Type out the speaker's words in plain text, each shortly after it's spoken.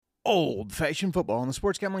Old Fashioned Football on the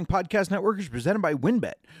Sports Gambling Podcast Network is presented by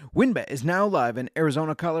WynnBET. WynnBET is now live in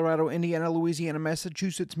Arizona, Colorado, Indiana, Louisiana,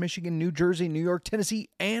 Massachusetts, Michigan, New Jersey, New York, Tennessee,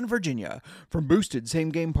 and Virginia. From boosted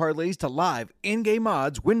same-game parlays to live in-game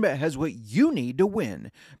odds, WynnBET has what you need to win.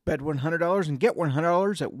 Bet $100 and get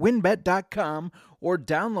 $100 at wynnbet.com or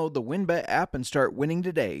download the WynnBET app and start winning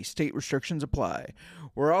today. State restrictions apply.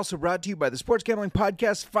 We're also brought to you by the Sports Gambling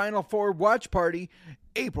Podcast Final Four Watch Party.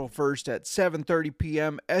 April 1st at 7:30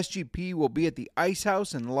 p.m. SGP will be at the Ice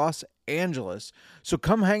House in Los Angeles. So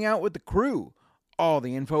come hang out with the crew. All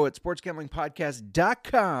the info at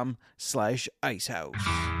sportsgamblingpodcast.com/icehouse.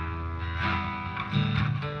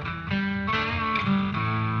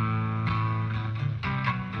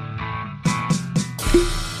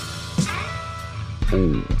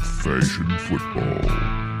 Old-fashioned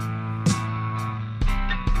football.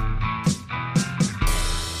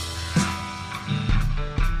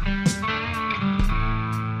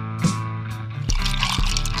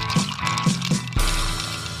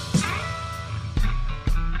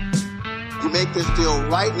 Make this deal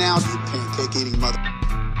right now, you pancake eating mother.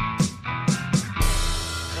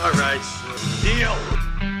 All right, deal.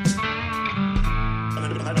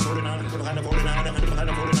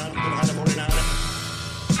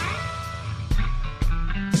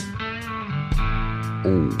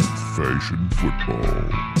 Old-fashioned football.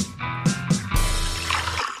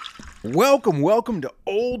 Welcome to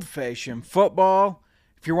Old Fashioned Football.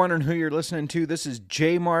 If you're wondering who you're listening to, this is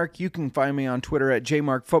J Mark. You can find me on Twitter at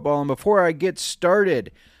JMarkFootball. And before I get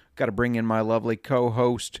started, got to bring in my lovely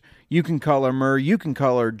co-host. You can call her Mur. You can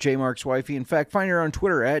call her J Mark's wifey. In fact, find her on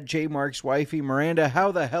Twitter at J Mark's wifey. Miranda,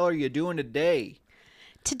 how the hell are you doing today?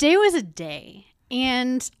 Today was a day,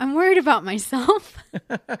 and I'm worried about myself.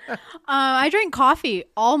 I drank coffee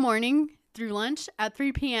all morning through lunch at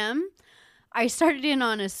 3 p.m. I started in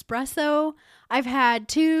on espresso. I've had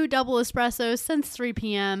 2 double espressos since 3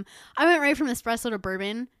 p.m. I went right from espresso to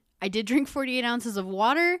bourbon. I did drink 48 ounces of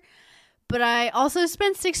water, but I also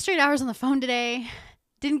spent 6 straight hours on the phone today.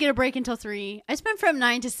 Didn't get a break until 3. I spent from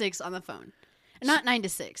 9 to 6 on the phone. Not 9 to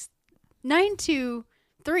 6. 9 to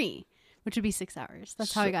 3, which would be 6 hours.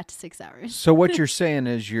 That's how I got to 6 hours. So what you're saying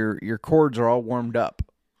is your cords are all warmed up.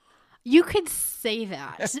 You could say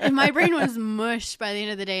that. And my brain was mush by the end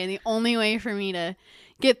of the day, and the only way for me to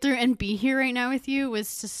get through and be here right now with you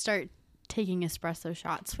was to start taking espresso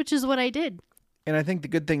shots, which is what I did. And I think the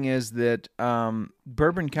good thing is that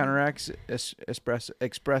bourbon counteracts espresso.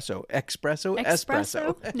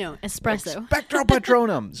 No, espresso. Spectro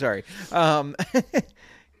Patronum. Sorry.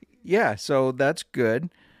 Yeah, so that's good.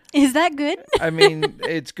 Is that good? I mean,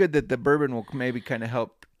 it's good that the bourbon will maybe kind of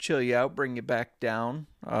help chill you out, bring you back down.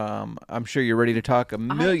 I'm sure you're ready to talk a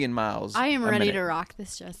million miles. I am ready to rock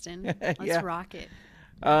this, Justin. Let's rock it.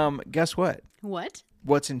 Guess what? What?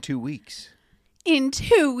 What's in 2 weeks? In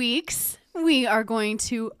 2 weeks, we are going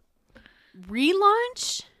to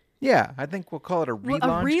relaunch. Yeah, I think we'll call it a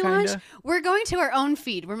relaunch. Kinda. We're going to our own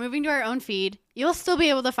feed. We're moving to our own feed. You'll still be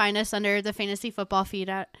able to find us under the fantasy football feed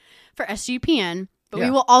for SGPN. But we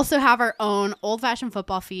will also have our own old-fashioned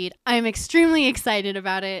football feed. I am extremely excited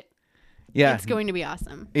about it. Yeah. It's going to be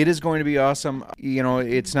awesome. It is going to be awesome. You know,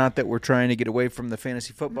 it's not that we're trying to get away from the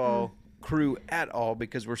fantasy football crew at all,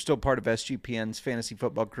 because we're still part of SGPN's fantasy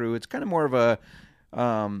football crew. It's kind of more of a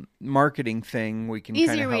marketing thing. We can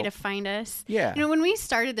easier way to find us. Yeah. You know, when we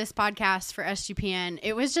started this podcast for SGPN,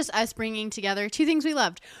 it was just us bringing together 2 things we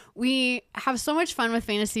loved. We have so much fun with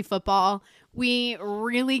fantasy football. We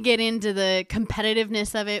really get into the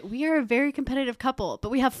competitiveness of it. We are a very competitive couple,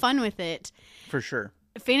 but we have fun with it. For sure.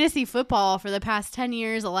 Fantasy football for the past 10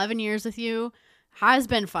 years, 11 years with you has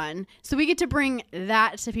been fun. So we get to bring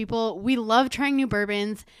that to people. We love trying new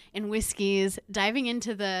bourbons and whiskeys, diving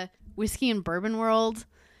into the whiskey and bourbon world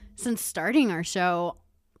since starting our show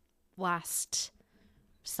last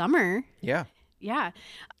summer. Yeah. Yeah.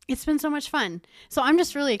 It's been so much fun. So I'm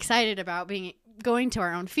just really excited about going to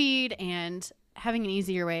our own feed and having an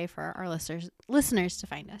easier way for our listeners to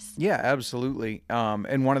find us. Yeah, absolutely.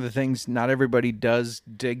 And one of the things, not everybody does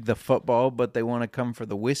dig the football, but they want to come for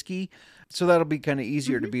the whiskey. So that'll be kind of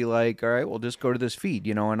easier to be like, all right, we'll just go to this feed,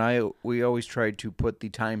 you know. And we always try to put the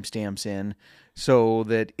timestamps in so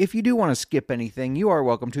that if you do want to skip anything, you are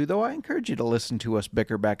welcome to, though I encourage you to listen to us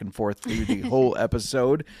bicker back and forth through the whole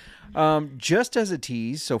episode. Just as a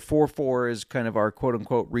tease, so 4-4 is kind of our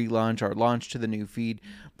quote-unquote relaunch, our launch to the new feed.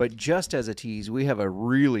 But just as a tease, we have a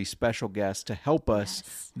really special guest to help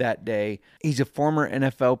us that day. He's a former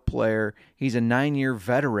NFL player. He's a 9-year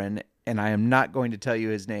veteran, and I am not going to tell you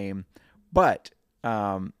his name, but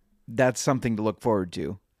that's something to look forward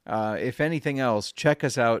to. If anything else, check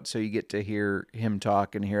us out so you get to hear him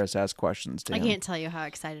talk and hear us ask questions to I him. can't tell you how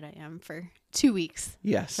excited I am for 2 weeks.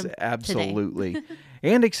 Yes, absolutely.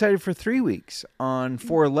 And excited for 3 weeks. On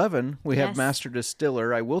 4/11, we have Yes. Master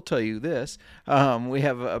Distiller. I will tell you this. We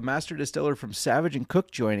have a Master Distiller from Savage and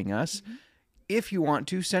Cook joining us. If you want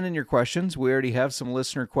to, send in your questions. We already have some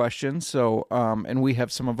listener questions. So, and we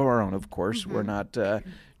have some of our own, of course. We're not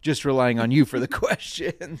just relying on you for the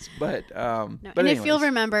questions. But, No, but and if you'll anyways.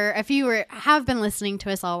 remember, if you have been listening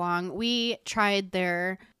to us all along, we tried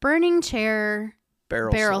their Burning Chair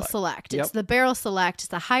Barrel Select. Yep. It's the Barrel Select.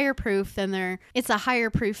 It's a higher proof than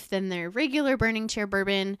their regular Burning Chair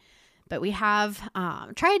bourbon. But we have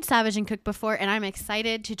tried Savage and Cook before, and I'm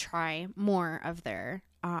excited to try more of their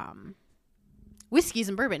whiskeys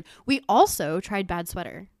and bourbon. We also tried Bad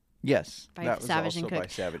Sweater Yes, by that was Savage and also Cook, by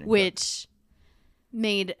Savage and Cook. which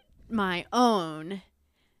made my own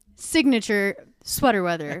signature sweater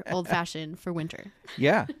weather old fashioned for winter.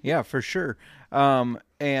 Yeah, for sure.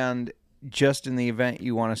 And just in the event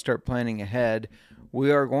you want to start planning ahead,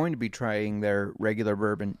 we are going to be trying their regular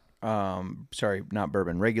bourbon.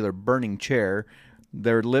 Regular Burning Chair,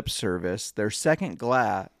 their lip service, their second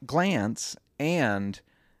glance, and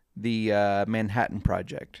the Manhattan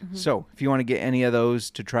Project. So if you want to get any of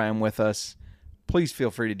those to try them with us, please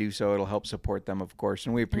feel free to do so. It'll help support them, of course,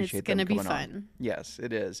 and we appreciate them gonna be coming on. fun. Yes,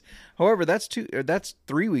 it is. However, that's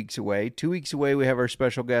 3 weeks away. 2 weeks away, we have our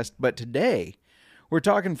special guest. But today, we're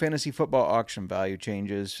talking fantasy football auction value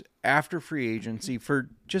changes after free agency for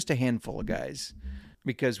just a handful of guys,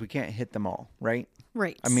 because we can't hit them all, right?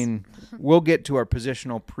 Right. I mean, we'll get to our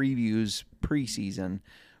positional previews preseason,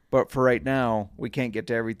 but for right now, we can't get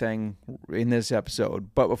to everything in this episode.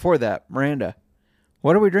 But before that, Miranda,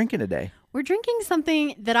 what are we drinking today? we're drinking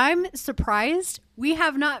something that I'm surprised we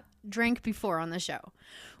have not drank before on the show.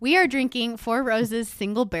 We are drinking Four Roses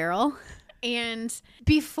Single Barrel. And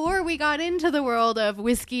before we got into the world of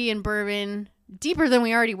whiskey and bourbon, deeper than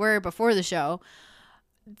we already were before the show,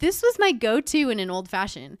 this was my go-to in an old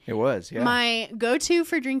fashioned. It was, yeah. My go-to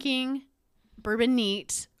for drinking bourbon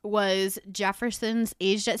neat was Jefferson's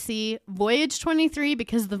Aged at Sea Voyage 23,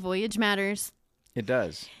 because the voyage matters. It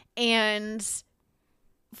does. And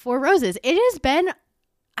Four Roses. It has been,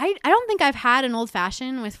 I don't think I've had an old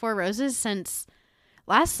fashioned with Four Roses since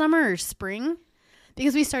last summer or spring,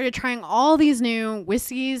 because we started trying all these new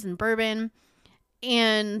whiskeys and bourbon,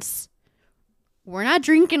 and we're not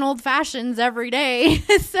drinking old fashions every day.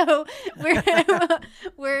 So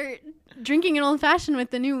we're drinking an old fashioned with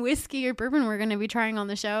the new whiskey or bourbon we're going to be trying on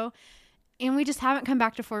the show. And we just haven't come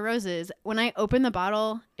back to Four Roses. When I opened the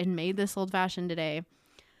bottle and made this old fashioned today,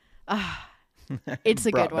 it's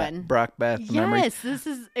a good one. Brought back the memories. Yes,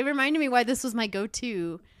 it reminded me why this was my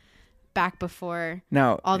go-to back before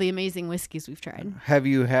Now, all the amazing whiskeys we've tried. have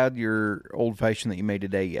you had your old fashioned that you made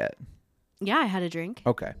today yet? Yeah, I had a drink.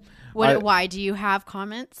 Okay. Why do you have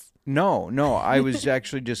comments? No. I was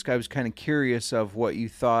actually I was kind of curious of what you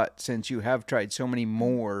thought, since you have tried so many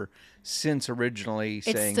more since originally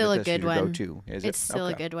saying It's still that a this good is your one. go-to. Is It's it? still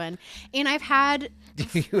a Okay. good one. And I've had,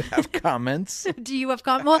 Do you have comments? do you have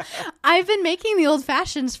Well, I've been making the old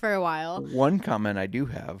fashions for a while. One comment I do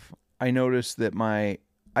have. I noticed that my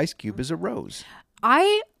ice cube is a rose.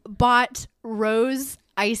 I bought rose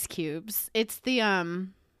ice cubes. It's the,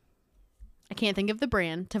 I can't think of the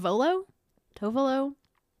brand. Tovolo?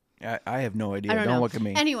 I have no idea. I don't know. Look at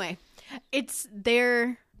me. Anyway, it's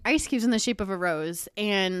their ice cubes in the shape of a rose,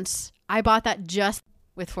 and I bought that just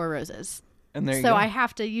with Four Roses. And there you So go. I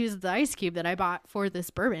have to use the ice cube that I bought for this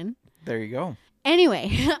bourbon. There you go.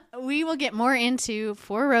 Anyway, we will get more into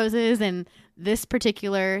Four Roses and this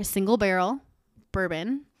particular single barrel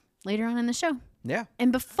bourbon later on in the show. Yeah.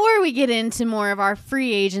 And before we get into more of our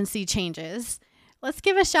free agency changes, let's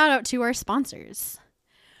give a shout out to our sponsors.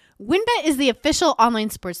 WynnBET is the official online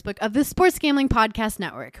sportsbook of the Sports Gambling Podcast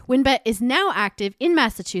Network. WynnBET is now active in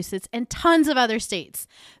Massachusetts and tons of other states.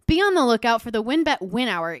 Be on the lookout for the WynnBET Win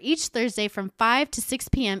Hour each Thursday from 5 to 6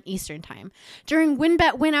 p.m. Eastern Time. During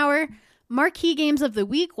WynnBET Win Hour, marquee games of the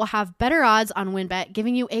week will have better odds on WynnBET,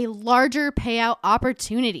 giving you a larger payout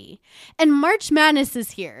opportunity. And March Madness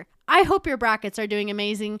is here. I hope your brackets are doing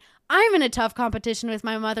amazing. I'm in a tough competition with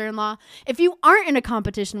my mother-in-law. If you aren't in a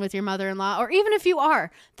competition with your mother-in-law, or even if you are,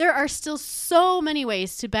 there are still so many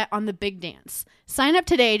ways to bet on the big dance. Sign up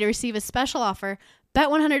today to receive a special offer. Bet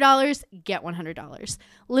 $100, get $100.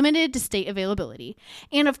 Limited to state availability.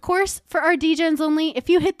 And of course, for our DGens only, if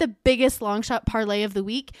you hit the biggest long shot parlay of the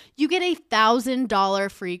week, you get a $1,000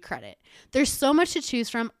 free credit. There's so much to choose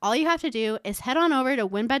from. All you have to do is head on over to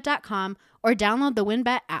wynnbet.com or download the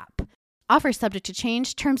WynnBET app. Offer subject to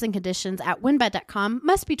change. Terms and conditions at winbet.com.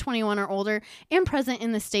 Must be 21 or older and present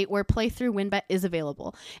in the state where playthrough WinBet is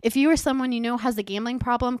available. If you or someone you know has a gambling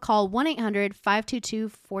problem, call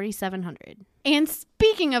 1-800-522-4700. And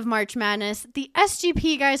speaking of March Madness, the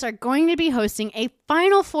SGP guys are going to be hosting a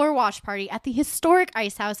Final Four watch party at the historic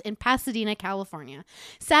Ice House in Pasadena, California.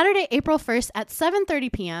 Saturday, April 1st at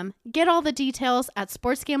 7:30 p.m. Get all the details at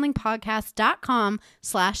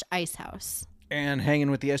sportsgamblingpodcast.com/icehouse. And hanging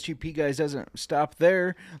with the SGP guys doesn't stop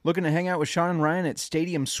there. Looking to hang out with Sean and Ryan at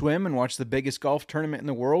Stadium Swim and watch the biggest golf tournament in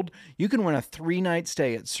the world? You can win a 3-night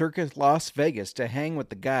stay at Circus Las Vegas to hang with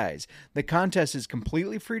the guys. The contest is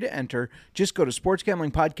completely free to enter. Just go to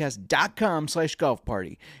sportsgamblingpodcast.com/golf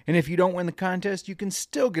party. And if you don't win the contest, you can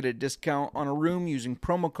still get a discount on a room using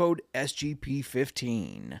promo code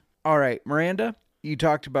SGP15. All right, Miranda, you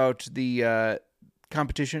talked about the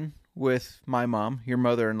competition with my mom, your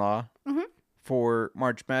mother-in-law, for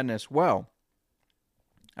March Madness. Well,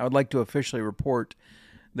 I would like to officially report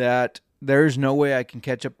that there's no way I can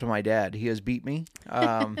catch up to my dad. He has beat me.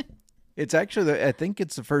 It's actually, I think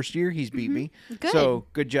it's the first year he's beat me. Good. So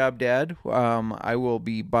good job, Dad. I will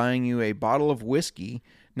be buying you a bottle of whiskey.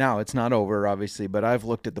 Now, it's not over, obviously, but I've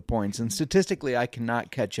looked at the points, and statistically, I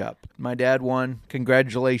cannot catch up. My dad won.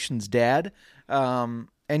 Congratulations, Dad. And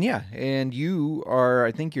yeah, and you are,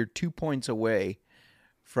 I think you're 2 points away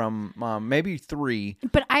from Mom, maybe 3.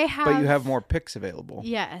 But you have more picks available.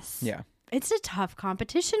 Yes. Yeah. It's a tough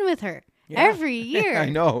competition with her Yeah. every year. I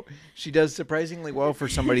know. She does surprisingly well for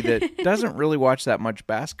somebody that doesn't really watch that much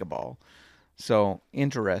basketball. So,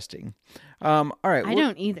 interesting. All right. I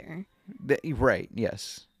don't either. Right,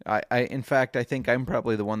 yes. I in fact, I think I'm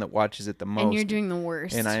probably the one that watches it the most. And you're doing the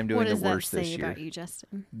worst. And I am doing the worst What this does that say year. about you,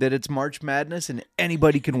 Justin? That it's March Madness and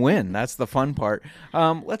anybody can win. That's the fun part.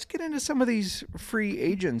 Let's get into some of these free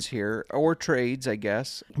agents here, or trades, I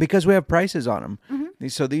guess, because we have prices on them.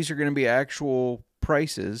 So these are going to be actual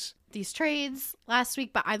prices. These trades last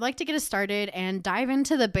week, but I'd like to get us started and dive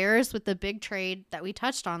into the Bears with the big trade that we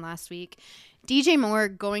touched on last week. DJ Moore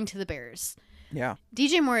going to the Bears. Yeah.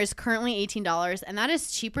 DJ Moore is currently $18, and that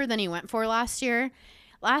is cheaper than he went for last year.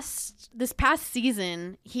 This past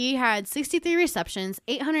season, he had 63 receptions,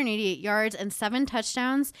 888 yards, and 7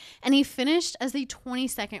 touchdowns, and he finished as the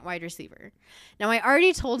 22nd wide receiver. Now, I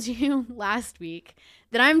already told you last week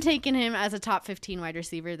that I'm taking him as a top 15 wide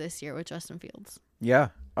receiver this year with Justin Fields.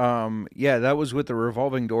 Yeah. That was with the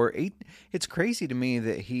revolving door. It's crazy to me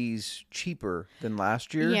that he's cheaper than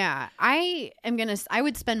last year. Yeah, I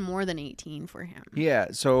would spend more than 18 for him. Yeah,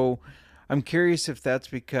 so I'm curious if that's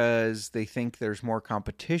because they think there's more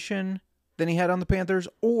competition than he had on the Panthers,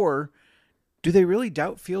 or do they really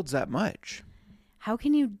doubt Fields that much? How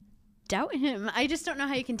can you doubt him? I just don't know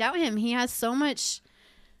how you can doubt him. He has so much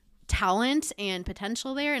talent and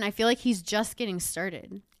potential there, and I feel like he's just getting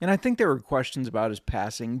started. And I think there were questions about his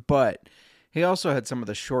passing, but he also had some of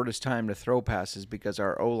the shortest time to throw passes because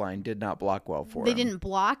our O-line did not block well for him. They didn't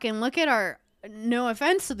block, and look at our, no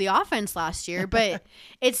offense to the offense last year, but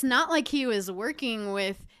it's not like he was working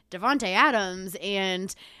with Devontae Adams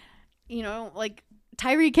and, like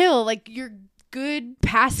Tyreek Hill, like your good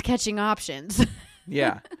pass-catching options.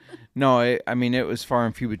 Yeah. No, I mean, it was far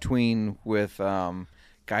and few between with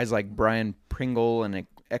guys like Brian Pringle and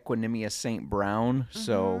Equanimous St. Brown.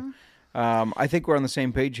 So I think we're on the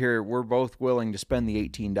same page here. We're both willing to spend the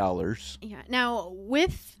 $18. Yeah. Now,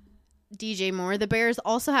 with DJ Moore, the Bears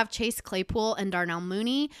also have Chase Claypool and Darnell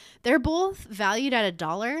Mooney. They're both valued at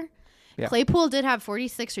 $1. Yeah. Claypool did have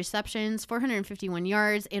 46 receptions, 451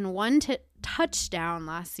 yards, and 1 touchdown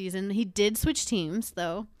last season. He did switch teams,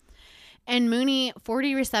 though. And Mooney,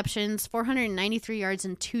 40 receptions, 493 yards,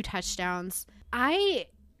 and 2 touchdowns.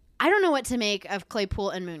 I don't know what to make of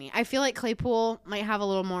Claypool and Mooney. I feel like Claypool might have a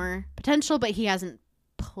little more potential, but he hasn't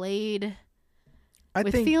played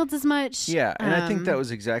with Fields as much. Yeah, and I think that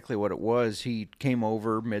was exactly what it was. He came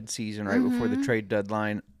over mid-season right before the trade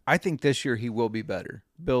deadline. I think this year he will be better.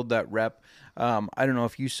 Build that rep. I don't know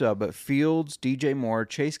if you saw, but Fields, DJ Moore,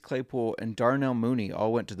 Chase Claypool, and Darnell Mooney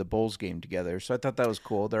all went to the Bulls game together. So I thought that was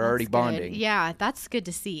cool. They're already bonding. Yeah, that's good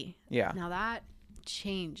to see. Yeah. Now that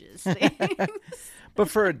changes things. But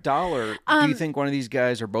for $1, do you think one of these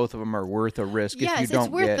guys or both of them are worth a risk if you don't it's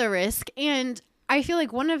worth the risk. And I feel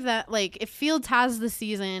like one of that, like if Fields has the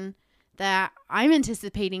season that I'm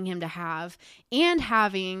anticipating him to have and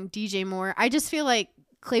having DJ Moore, I just feel like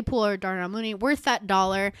Claypool or Darnell Mooney worth that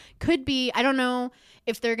 $1 could be. I don't know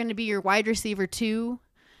if they're going to be your wide receiver 2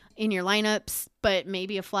 in your lineups, but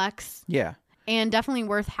maybe a flex. Yeah. and definitely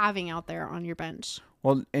worth having out there on your bench.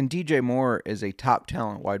 Well, and DJ Moore is a top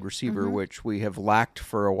talent wide receiver, which we have lacked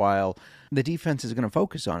for a while. The defense is going to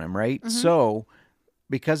focus on him, right? So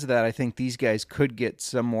because of that, I think these guys could get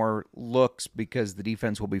some more looks because the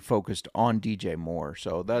defense will be focused on DJ Moore.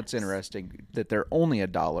 So that's interesting that they're only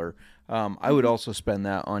 $1. I would also spend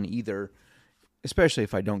that on either, especially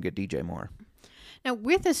if I don't get DJ Moore. Now,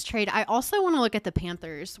 with this trade, I also want to look at the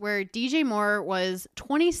Panthers, where DJ Moore was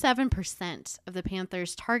 27% of the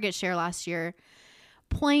Panthers' target share last year,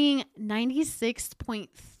 playing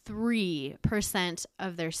 96.3%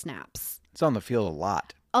 of their snaps. It's on the field a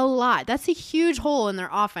lot. A lot. That's a huge hole in their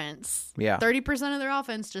offense. Yeah. 30% of their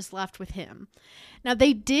offense just left with him. Now,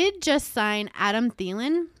 they did just sign Adam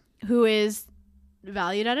Thielen, who is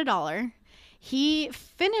valued at $1. He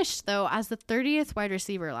finished, though, as the 30th wide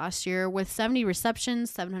receiver last year with 70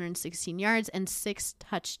 receptions, 716 yards, and 6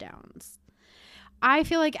 touchdowns. I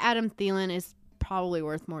feel like Adam Thielen is probably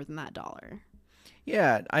worth more than that $1.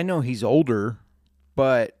 Yeah, I know he's older,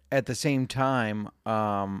 but at the same time,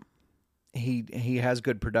 he has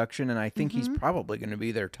good production, and I think he's probably going to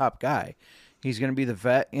be their top guy. He's going to be the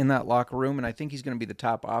vet in that locker room, and I think he's going to be the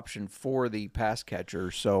top option for the pass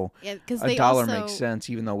catcher. So yeah, $1 makes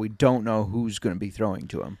sense, even though we don't know who's going to be throwing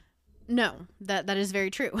to him. No, that is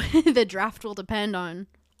very true. The draft will depend on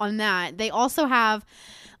that. They also have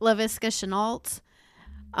Laviska Shenault,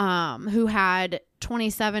 who had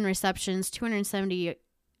 27 receptions,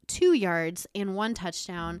 272 yards, and 1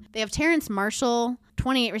 touchdown. They have Terrence Marshall,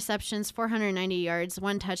 28 receptions, 490 yards,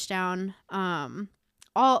 1 touchdown.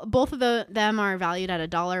 Both of them are valued at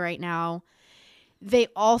 $1 right now. They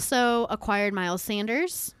also acquired Miles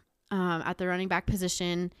Sanders at the running back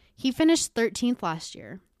position. He finished 13th last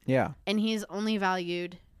year. Yeah. And he's only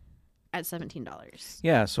valued at $17.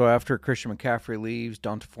 Yeah, so after Christian McCaffrey leaves,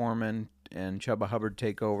 Donta Foreman and Chuba Hubbard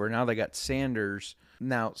take over. Now they got Sanders.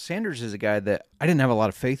 Now, Sanders is a guy that I didn't have a lot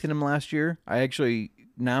of faith in him last year. I actually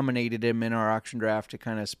nominated him in our auction draft to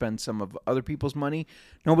kind of spend some of other people's money.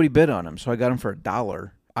 Nobody bid on him, so I got him for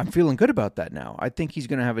 $1. I'm feeling good about that now. I think he's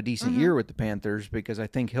going to have a decent year with the Panthers because I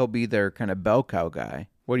think he'll be their kind of bell cow guy.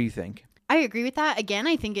 What do you think? I agree with that. Again,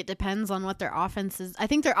 I think it depends on what their offense is. I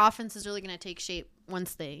think their offense is really going to take shape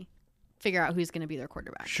once they figure out who's going to be their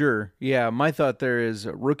quarterback. Sure. Yeah, my thought there is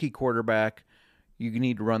a rookie quarterback. You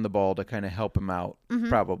need to run the ball to kind of help him out,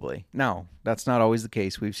 probably. Now, that's not always the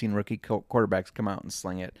case. We've seen rookie quarterbacks come out and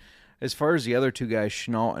sling it. As far as the other two guys,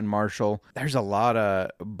 Shenault and Marshall, there's a lot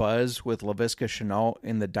of buzz with Laviska Shenault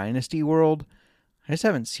in the dynasty world. I just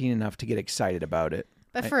haven't seen enough to get excited about it.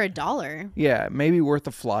 But for $1, yeah, maybe worth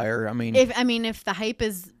a flyer. If the hype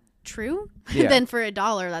is true, then for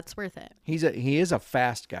 $1, that's worth it. He is a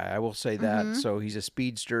fast guy, I will say that. So he's a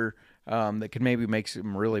speedster that can maybe make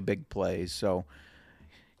some really big plays. So,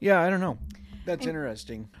 yeah, I don't know. That's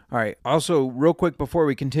interesting. All right. Also, real quick before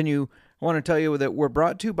we continue, I want to tell you that we're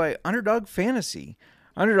brought to you by Underdog Fantasy.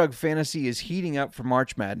 Underdog Fantasy is heating up for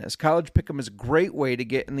March Madness. College Pick'em is a great way to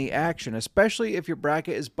get in the action, especially if your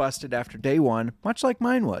bracket is busted after day one, much like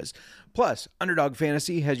mine was. Plus, Underdog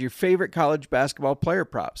Fantasy has your favorite college basketball player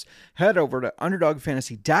props. Head over to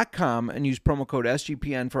UnderdogFantasy.com and use promo code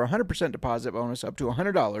SGPN for a 100% deposit bonus up to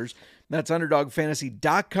 $100. That's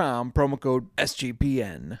UnderdogFantasy.com, promo code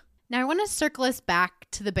SGPN. Now, I want to circle us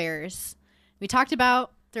back to the Bears. We talked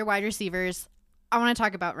about their wide receivers. I want to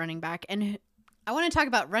talk about running back, and I want to talk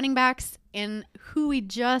about running backs and who we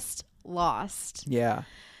just lost. Yeah.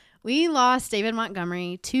 We lost David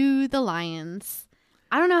Montgomery to the Lions.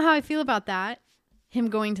 I don't know how I feel about that, him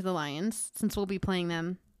going to the Lions, since we'll be playing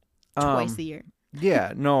them twice a year.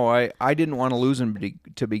 Yeah, no, I didn't want to lose him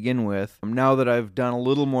to begin with. Now that I've done a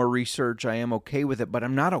little more research, I am okay with it, but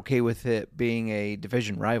I'm not okay with it being a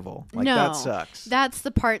division rival. That sucks. That's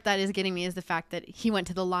the part that is getting me, is the fact that he went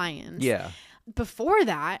to the Lions. Yeah. Before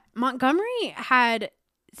that, Montgomery had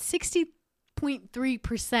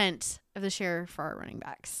 60.3% of the share for our running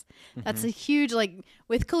backs. That's a huge,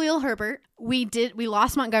 with Khalil Herbert, we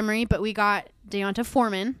lost Montgomery, but we got Deonta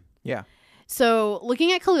Foreman. Yeah. So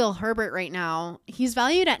looking at Khalil Herbert right now, he's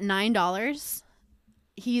valued at $9.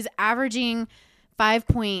 He's averaging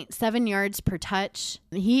 5.7 yards per touch.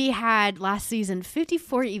 He had last season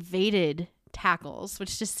 54 evaded tackles,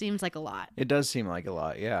 which just seems like a lot. It does seem like a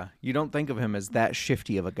lot, yeah. You don't think of him as that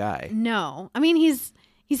shifty of a guy. No. I mean, he's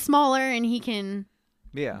smaller and he can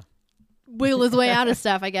wiggle his way out of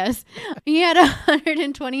stuff, I guess. He had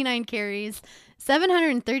 129 carries,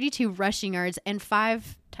 732 rushing yards, and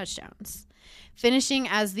 5 touchdowns, finishing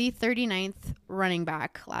as the 39th running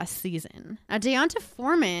back last season. Now, Deonta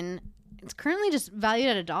Foreman is currently just valued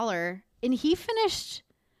at $1, and he finished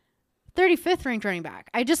 35th ranked running back.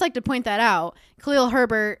 I just like to point that out. Khalil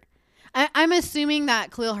Herbert, I'm assuming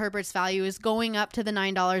that Khalil Herbert's value is going up to the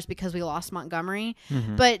 $9 because we lost Montgomery.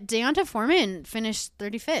 But Deonta Foreman finished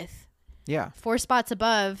 35th. Yeah. 4 spots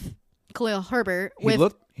above Khalil Herbert.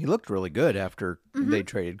 He looked really good after they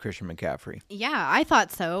traded Christian McCaffrey. Yeah, I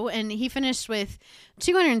thought so. And he finished with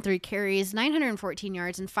 203 carries, 914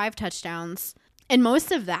 yards, and 5 touchdowns. And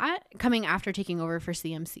most of that coming after taking over for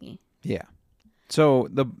CMC. Yeah. So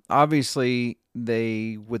obviously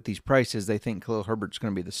with these prices, they think Khalil Herbert's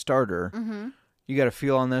going to be the starter. You got a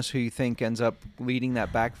feel on this? Who you think ends up leading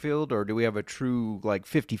that backfield, or do we have a true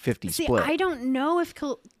 50-50 split? I don't know if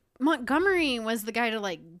Montgomery was the guy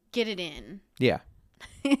to get it in. Yeah.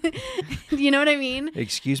 You know what I mean?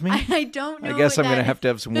 Excuse me? I don't know. I guess I'm going to have to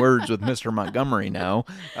have some words with Mr. Montgomery now.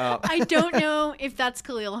 I don't know if that's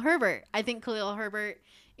Khalil Herbert. I think Khalil Herbert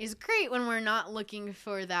is great when we're not looking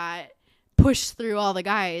for that push through all the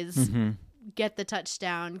guys, get the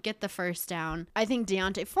touchdown, get the first down. I think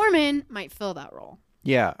Deonta Foreman might fill that role.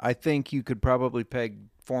 Yeah, I think you could probably peg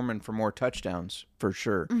Foreman for more touchdowns for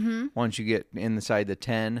sure. Once you get inside the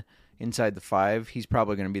 10, inside the 5, he's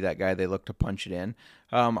probably going to be that guy they look to punch it in.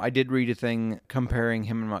 I did read a thing comparing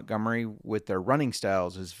him and Montgomery with their running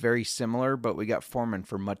styles is very similar, but we got Foreman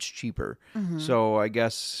for much cheaper. So I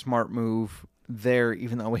guess smart move there,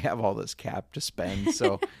 even though we have all this cap to spend.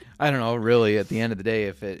 So I don't know really at the end of the day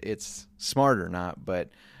if it's smart or not, but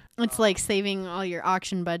it's like saving all your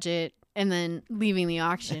auction budget and then leaving the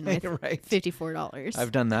auction with right. $54.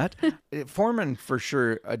 I've done that. Foreman for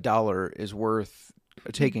sure $1 is worth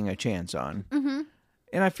taking a chance on.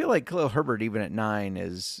 And I feel like Khalil Herbert even at $9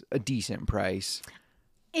 is a decent price.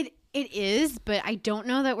 It is, but I don't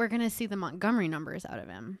know that we're going to see the Montgomery numbers out of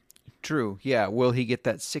him. True. Yeah. Will he get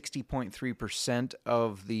that 60.3%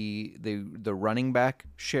 of the running back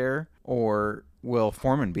share, or will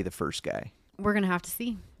Foreman be the first guy? We're going to have to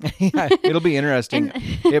see. Yeah, it'll be interesting.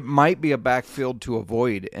 It might be a backfield to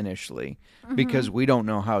avoid initially because we don't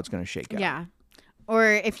know how it's going to shake out. Yeah. Or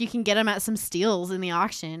if you can get him at some steals in the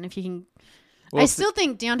auction, if you can. Well, I still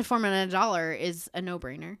think Deonta Foreman at $1 is a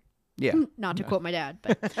no-brainer. Yeah. Not to quote my dad,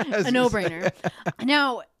 but a no-brainer.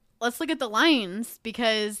 Now, let's look at the Lions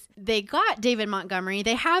because they got David Montgomery.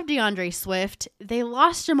 They have DeAndre Swift. They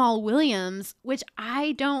lost Jamal Williams, which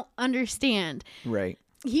I don't understand. Right.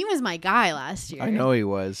 He was my guy last year. I know he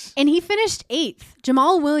was. And he finished 8th.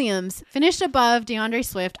 Jamal Williams finished above DeAndre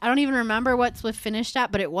Swift. I don't even remember what Swift finished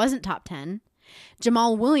at, but it wasn't top 10.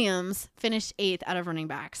 Jamal Williams finished 8th out of running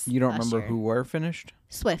backs. You don't remember who were finished?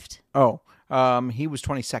 Swift. Oh, he was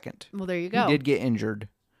 22nd. Well, there you go. He did get injured,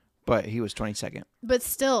 but he was 22nd. But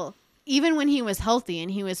still, even when he was healthy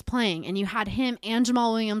and he was playing and you had him and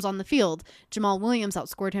Jamal Williams on the field, Jamal Williams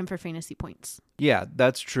outscored him for fantasy points. Yeah,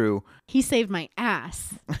 that's true. He saved my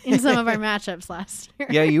ass in some of our matchups last year.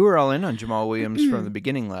 Yeah, you were all in on Jamal Williams from the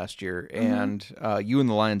beginning last year, and you and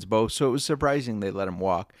the Lions both, so it was surprising they let him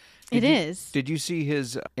walk. Did you see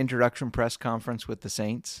his introduction press conference with the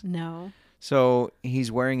Saints? No. So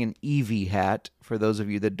he's wearing an Eevee hat. For those of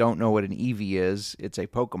you that don't know what an Eevee is, it's a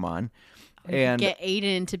Pokemon. And get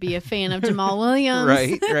Aiden to be a fan of Jamal Williams.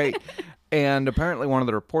 Right. And apparently one of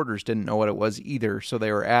the reporters didn't know what it was either, so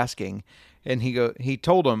they were asking. And he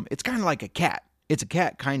told them, it's kind of like a cat. It's a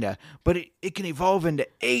cat, kind of, but it can evolve into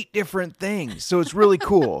 8 different things. So it's really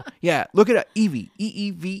cool. Yeah, look it up. Eevee.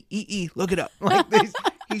 E-E-V-E-E. Look it up. Like this.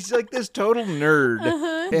 He's like this total nerd,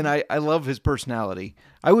 and I love his personality.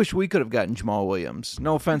 I wish we could have gotten Jamal Williams.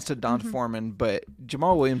 No offense to Don Foreman, but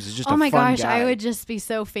Jamal Williams is just a fun guy. Oh my gosh, I would just be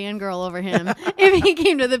so fangirl over him if he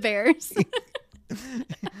came to the Bears.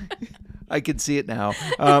 I could see it now.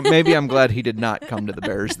 Maybe I'm glad he did not come to the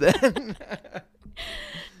Bears then.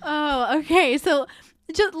 Oh, okay. So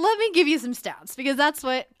just let me give you some stats because that's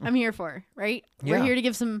what I'm here for, right? Yeah. We're here to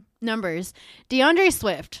give some numbers. DeAndre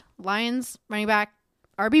Swift, Lions running back,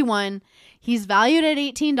 RB1. He's valued at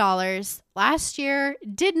 $18. Last year,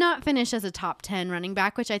 did not finish as a top 10 running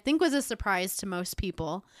back, which I think was a surprise to most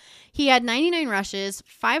people. He had 99 rushes,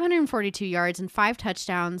 542 yards, and 5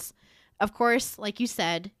 touchdowns. Of course, like you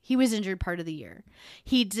said, he was injured part of the year.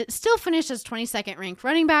 He still finished as 22nd ranked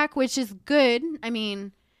running back, which is good. I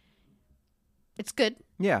mean, it's good.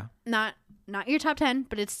 Yeah. Not your top 10,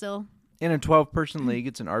 but it's still. In a 12-person league,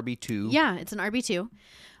 it's an RB2. Yeah, it's an RB2.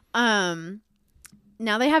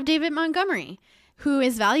 Now they have David Montgomery, who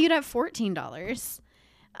is valued at $14.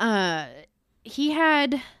 He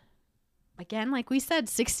had, again, like we said,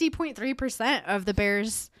 60.3% of the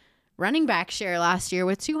Bears' running back share last year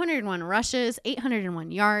with 201 rushes,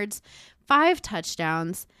 801 yards, 5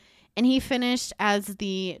 touchdowns. and he finished as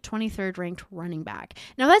the 23rd ranked running back.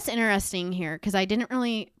 Now, that's interesting here because I didn't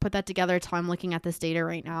really put that together until I'm looking at this data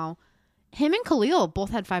right now. Him and Khalil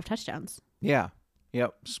both had 5 touchdowns. Yeah.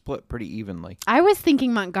 Yep. Split pretty evenly. I was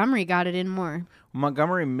thinking Montgomery got it in more.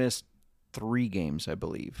 Montgomery missed 3 games, I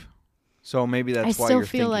believe. So maybe that's why I still you're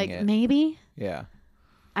feel thinking like it. maybe. Yeah.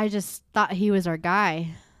 I just thought he was our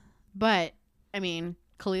guy. But, I mean,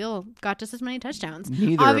 Khalil got just as many touchdowns.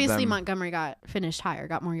 Neither of Obviously, them- Montgomery finished higher,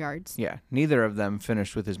 got more yards. Yeah. Neither of them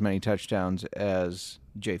finished with as many touchdowns as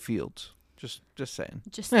Jay Fields. Just saying.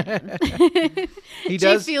 Just saying. He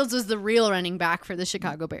Jay does, Fields was the real running back for the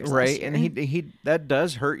Chicago Bears last right? year. And he that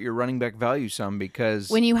does hurt your running back value some because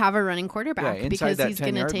when you have a running quarterback, inside because that he's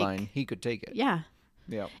going to 10-yard take. line, he could take it. Yeah,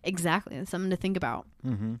 Yeah. exactly. That's something to think about.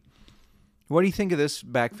 What do you think of this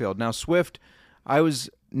backfield? Now, Swift, I was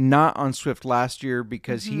not on Swift last year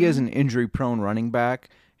because he is an injury-prone running back,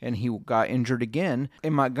 and he got injured again.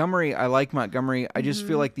 In Montgomery, I like Montgomery. I just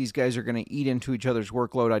feel like these guys are going to eat into each other's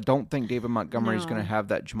workload. I don't think David Montgomery is No. going to have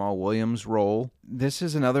that Jamal Williams role. This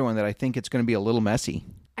is another one that I think it's going to be a little messy.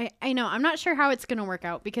 I know. I'm not sure how it's going to work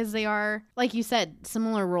out because they are, like you said,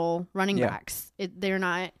 similar role running Yeah. backs. They're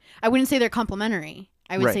not. I wouldn't say they're complementary.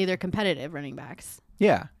 I would Right. say they're competitive running backs.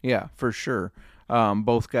 Yeah, for sure.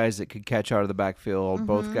 Both guys that could catch out of the backfield,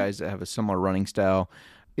 both guys that have a similar running style.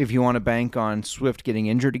 If you want to bank on Swift getting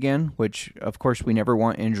injured again, which, of course, we never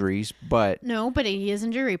want injuries, but... No, but he is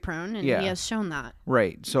injury prone, and Yeah. he has shown that.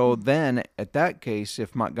 Right. So then, at that case,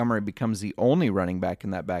 if Montgomery becomes the only running back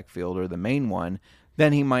in that backfield or the main one,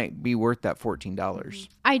 then he might be worth that $14.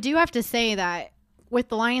 I do have to say that with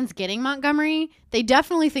the Lions getting Montgomery, they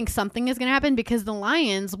definitely think something is going to happen because the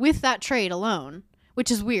Lions, with that trade alone, which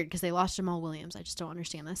is weird because they lost Jamal Williams. I just don't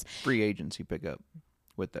understand this. Free agency pickup.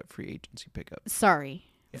 With that free agency pickup. Sorry.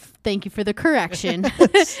 Thank you for the correction.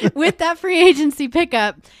 With that free agency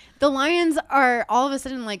pickup, the Lions are all of a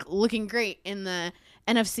sudden like looking great in the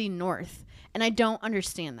NFC North. And I don't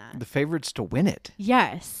understand that. The favorites to win it.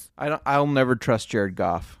 Yes. I'll never trust Jared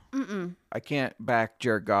Goff. I can't back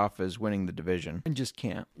Jared Goff as winning the division. I just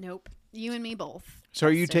can't. Nope. You and me both. So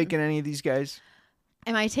are you Justin. taking any of these guys?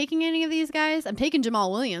 Am I taking any of these guys? I'm taking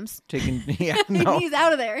Jamal Williams. No. He's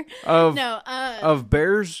out of there. Of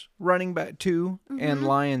Bears running back 2 and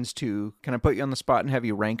Lions 2, can I put you on the spot and have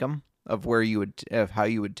you rank them of where you would, of how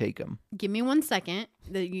you would take them? Give me 1 second.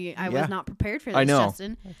 I Yeah. was not prepared for this, I know.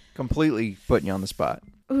 Justin. Completely putting you on the spot.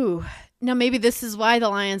 Ooh. Now maybe this is why the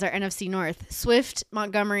Lions are NFC North. Swift,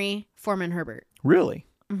 Montgomery, Foreman, Herbert. Really?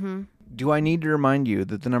 Mm-hmm. Do I need to remind you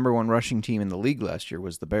that the number 1 rushing team in the league last year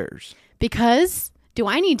was the Bears? Because, do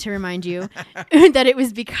I need to remind you that it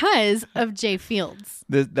was because of Jay Fields?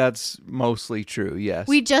 That's mostly true, yes.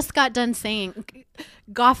 We just got done saying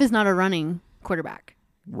Goff is not a running quarterback.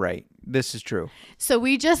 Right. This is true. So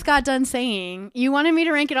we just got done saying, you wanted me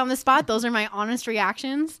to rank it on the spot. Those are my honest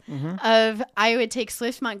reactions of I would take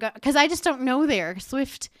Swift, Montgomery, because I just don't know there.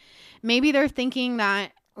 Swift, maybe they're thinking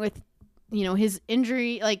that with, his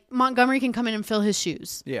injury, like Montgomery can come in and fill his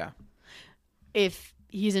shoes Yeah. if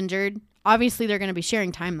he's injured. Obviously, they're going to be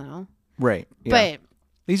sharing time though. Right. Yeah. But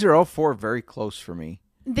these are all 4 very close for me.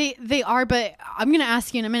 they are, but I'm going to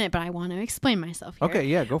ask you in a minute, but I want to explain myself here. Okay,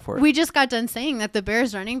 yeah, go for it. We just got done saying that the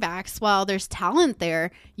Bears running backs, while there's talent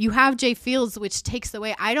there, you have Jay Fields, which takes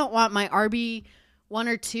away. I don't want my RB 1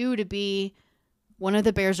 or 2 to be one of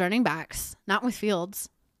the Bears running backs. Not with Fields.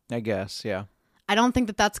 I guess, yeah. I don't think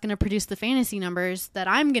that that's going to produce the fantasy numbers that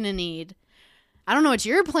I'm going to need. I don't know what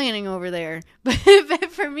you're planning over there, but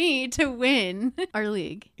for me to win our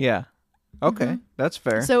league. Yeah. Okay, that's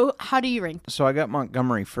fair. So how do you rank? So I got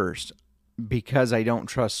Montgomery first because I don't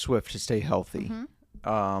trust Swift to stay healthy.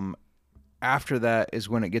 After that is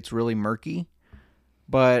when it gets really murky.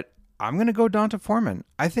 But I'm going to go Donta Foreman.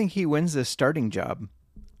 I think he wins this starting job.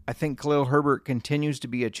 I think Khalil Herbert continues to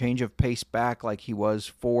be a change of pace back like he was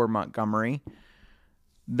for Montgomery.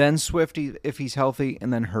 Then Swift if he's healthy,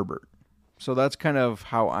 and then Herbert. So that's kind of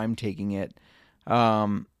how I'm taking it.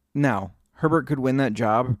 Now, Herbert could win that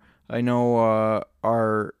job. I know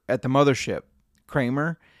our at the mothership,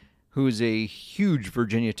 Kramer, who's a huge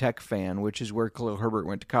Virginia Tech fan, which is where Khalil Herbert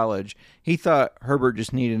went to college, he thought Herbert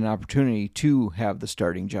just needed an opportunity to have the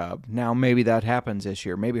starting job. Now, maybe that happens this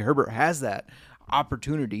year. Maybe Herbert has that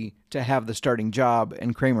opportunity to have the starting job,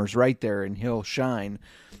 and Kramer's right there, and he'll shine.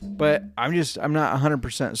 But I'm not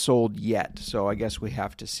 100% sold yet, so I guess we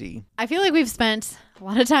have to see. I feel like we've spent a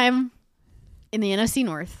lot of time in the NFC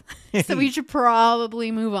North, so we should probably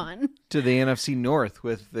move on. To the NFC North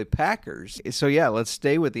with the Packers. So yeah, let's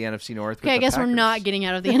stay with the NFC North. Okay, I guess we're not getting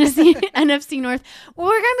out of the NFC North. Well,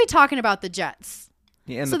 we're going to be talking about the Jets.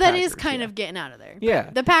 Yeah, and so the that is Packers, kind yeah. of getting out of there. Yeah.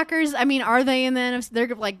 The Packers, I mean, are they in the NFC? They're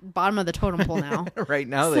like bottom of the totem pole now. Right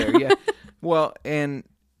now there, yeah. Well, and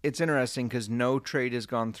it's interesting because no trade has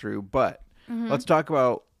gone through, but let's talk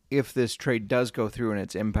about if this trade does go through and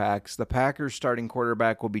its impacts. The Packers starting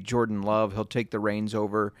quarterback will be Jordan Love. He'll take the reins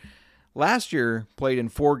over. Last year, played in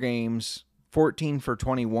 4 games, 14 for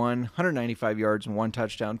 21, 195 yards and 1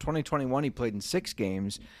 touchdown. 2021, he played in 6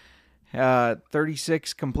 games,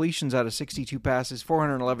 36 completions out of 62 passes,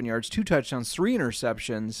 411 yards, 2 touchdowns, 3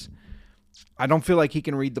 interceptions. I don't feel like he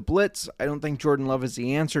can read the blitz. I don't think Jordan Love is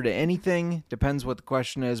the answer to anything. Depends what the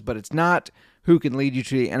question is, but it's not who can lead you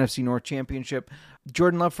to the NFC North Championship.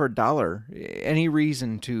 Jordan Love for $1. Any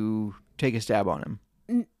reason to take a stab on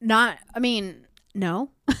him? No. No.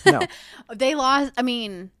 They lost. I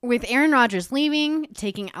mean, with Aaron Rodgers leaving,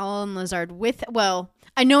 taking Alan Lazard with, well,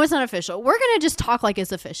 I know it's not official. We're going to just talk like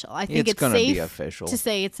it's official. I think it's gonna be safe official. to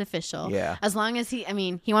say it's official. Yeah. As long as he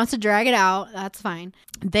wants to drag it out, that's fine.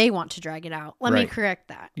 They want to drag it out. Let me Right. correct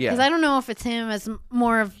that. Yeah. Because I don't know if it's him as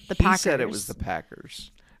more of the He Packers. said it was the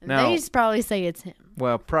Packers. Now, They just probably say it's him.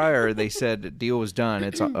 well, prior they said the deal was done.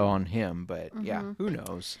 It's on him, but yeah, Mm-hmm. who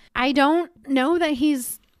knows? I don't know that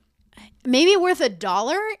he's maybe worth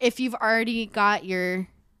 $1 if you've already got your,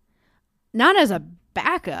 not as a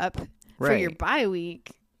backup for your Right. bye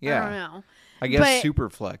week. Yeah. I don't know. I guess But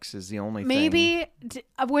Superflex is the only thing. Maybe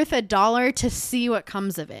with $1 to see what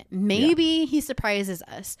comes of it. Maybe he surprises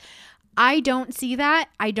us. I don't see that.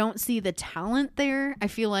 I don't see the talent there.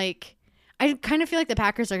 I kind of feel like the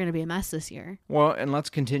Packers are going to be a mess this year. Well, and let's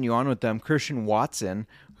continue on with them. Christian Watson,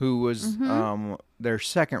 who was their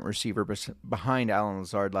second receiver behind Alan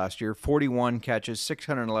Lazard last year, 41 catches,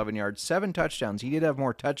 611 yards, 7 touchdowns. He did have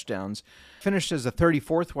more touchdowns. Finished as the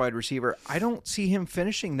 34th wide receiver. I don't see him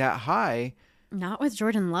finishing that high. Not with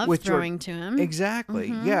Jordan Love With throwing to him. Exactly.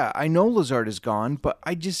 Yeah, I know Lazard is gone, but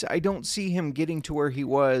I don't see him getting to where he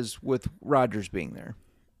was with Rodgers being there.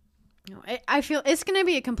 No, I feel it's going to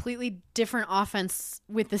be a completely different offense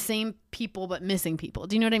with the same people but missing people.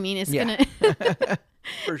 Do you know what I mean? It's Yeah. going to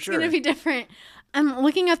For it's sure. going to be different. I'm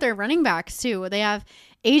looking at their running backs too. They have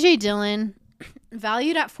AJ Dillon,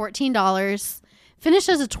 valued at $14, finished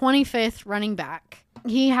as a 25th running back.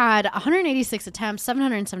 He had 186 attempts,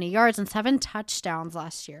 770 yards, and 7 touchdowns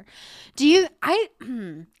last year.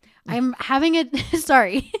 I'm having a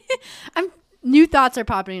sorry. New thoughts are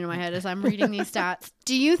popping into my head as I'm reading these stats.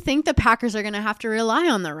 Do you think the Packers are going to have to rely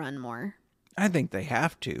on the run more? I think they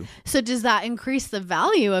have to. So does that increase the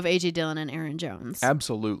value of AJ Dillon and Aaron Jones?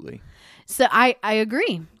 Absolutely. So I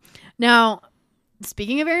agree. Now,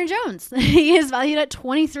 speaking of Aaron Jones, he is valued at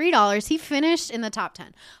 $23. He finished in the top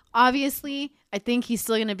 10. Obviously, I think he's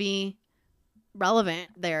still going to be relevant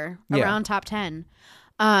there, around top 10.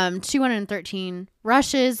 213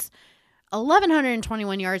 rushes,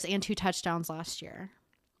 1,121 yards, and 2 touchdowns last year.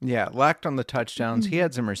 Yeah, lacked on the touchdowns. He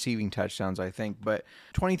had some receiving touchdowns, I think, but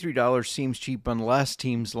 $23 seems cheap unless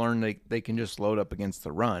teams learn they can just load up against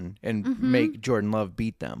the run and make Jordan Love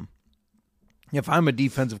beat them. If I'm a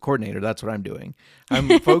defensive coordinator, that's what I'm doing.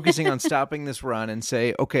 I'm focusing on stopping this run and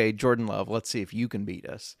say, okay, Jordan Love, let's see if you can beat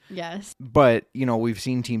us. Yes. But, we've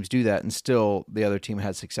seen teams do that, and still the other team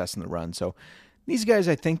has success in the run. So these guys,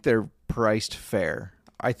 I think they're priced fair.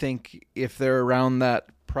 I think if they're around that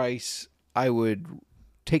price, I would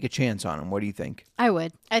take a chance on them. What do you think? I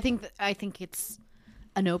would. I think it's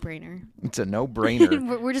a no-brainer. It's a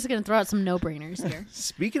no-brainer. We're just going to throw out some no-brainers here.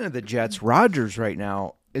 Speaking of the Jets, Rodgers right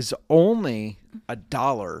now is only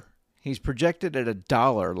 $1. He's projected at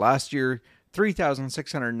 $1. Last year,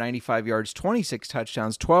 3,695 yards, 26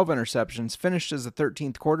 touchdowns, 12 interceptions, finished as the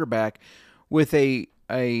 13th quarterback with a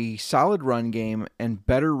solid run game and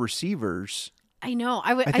better receivers. I know.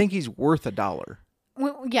 I think he's worth $1.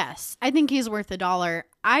 Well, yes, I think he's worth $1.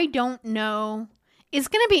 I don't know. It's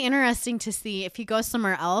going to be interesting to see if he goes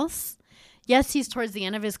somewhere else. Yes, he's towards the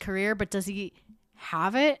end of his career, but does he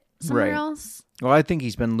have it somewhere Right. else? Well, I think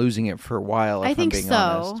he's been losing it for a while, if I think I'm being so.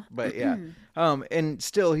 honest. But yeah. And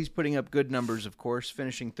still, he's putting up good numbers, of course,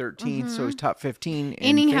 finishing 13th, so he's top 15 in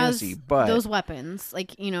And he fantasy. has But those weapons.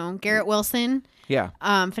 Like, Garrett Wilson yeah.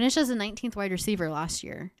 finished as a 19th wide receiver last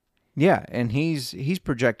year. Yeah, and he's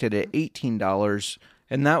projected at $18,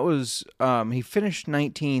 and that was he finished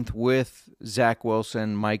 19th with Zach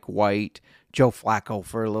Wilson, Mike White, Joe Flacco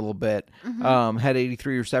for a little bit. Had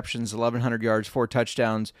 83 receptions, 1,100 yards, 4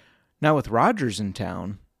 touchdowns. Now with Rodgers in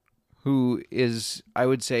town, who is, I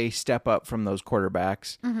would say, step up from those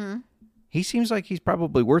quarterbacks. He seems like he's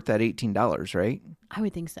probably worth that $18, right? I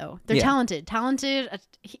would think so. They're Yeah. talented.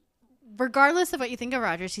 Regardless of what you think of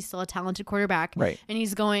Rodgers, he's still a talented quarterback. Right. And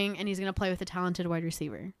he's going to play with a talented wide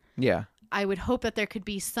receiver. Yeah. I would hope that there could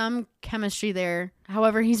be some chemistry there.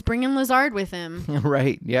 However, he's bringing Lazard with him.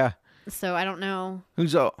 Right, yeah. So I don't know.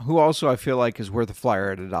 Who also I feel like is worth a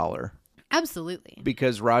flyer at $1. Absolutely.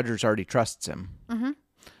 Because Rodgers already trusts him. Mm-hmm.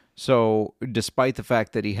 So despite the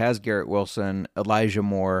fact that he has Garrett Wilson, Elijah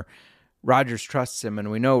Moore, Rodgers trusts him,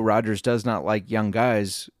 and we know Rodgers does not like young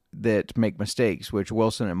guys that make mistakes, which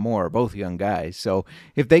Wilson and Moore are both young guys. So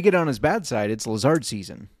if they get on his bad side, it's Lazard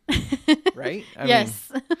season. Right?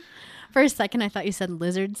 Yes. For a second, I thought you said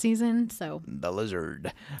lizard season. So The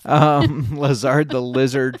Lizard. Lazard the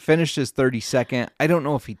Lizard finished his 32nd. I don't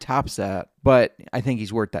know if he tops that, but I think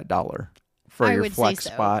he's worth that $1 for I your would flex say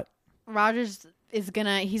so. spot. Rodgers is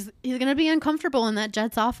he's gonna be uncomfortable in that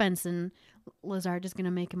Jets offense, and Lazard is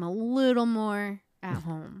gonna make him a little more at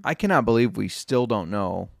home. I cannot believe we still don't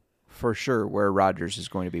know for sure where Rodgers is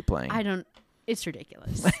going to be playing. It's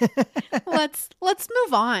ridiculous. Let's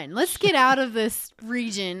move on. Let's get out of this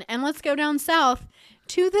region and let's go down south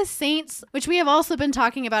to the Saints, which we have also been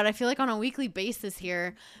talking about, I feel like, on a weekly basis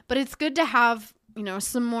here. But it's good to have,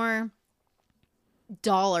 some more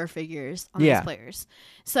dollar figures on these players.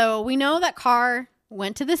 So we know that Carr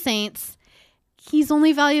went to the Saints. He's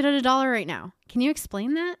only valued at $1 right now. Can you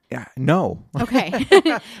explain that? Yeah, no. Okay.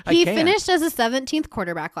 He finished as a 17th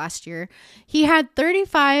quarterback last year. He had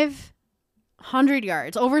 3,500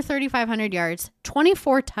 yards, over 3,500 yards,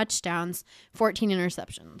 24 touchdowns, 14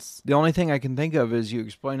 interceptions. The only thing I can think of is you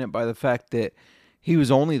explain it by the fact that he was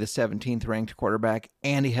only the 17th ranked quarterback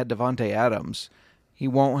and he had Devontae Adams. He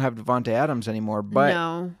won't have Devontae Adams anymore,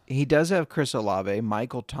 but he does have Chris Olave,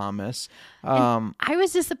 Michael Thomas. I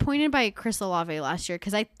was disappointed by Chris Olave last year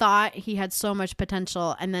because I thought he had so much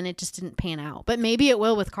potential and then it just didn't pan out. But maybe it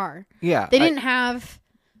will with Carr. Yeah. They didn't have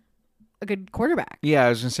a good quarterback. Yeah, I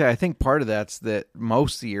was going to say, I think part of that's that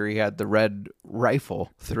most of the year he had the red rifle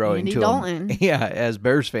throwing Andy to Dalton. him. Yeah, as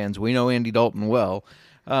Bears fans, we know Andy Dalton well.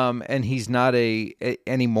 And he's not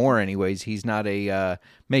anymore anyways, he's not a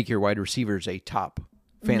make your wide receivers a top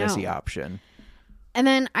fantasy option. And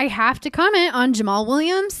then I have to comment on Jamal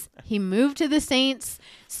Williams. He moved to the Saints.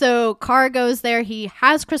 So Carr goes there. He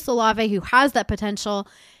has Chris Olave, who has that potential.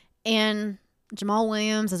 And Jamal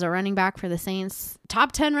Williams is a running back for the Saints.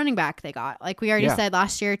 Top 10 running back they got. Like we already said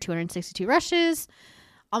last year, 262 rushes,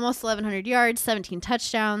 almost 1,100 yards, 17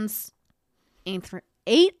 touchdowns, 8th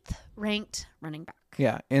ranked running back.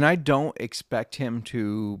 Yeah, and I don't expect him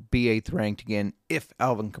to be 8th ranked again if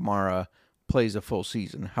Alvin Kamara plays a full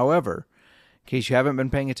season. However, in case you haven't been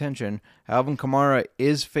paying attention, Alvin Kamara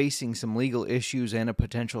is facing some legal issues and a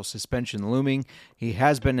potential suspension looming. He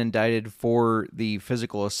has been indicted for the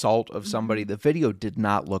physical assault of somebody. The video did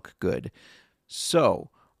not look good. So,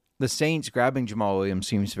 the Saints grabbing Jamal Williams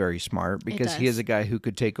seems very smart because he is a guy who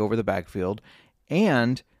could take over the backfield,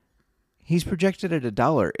 and he's projected at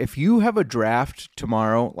 $1. If you have a draft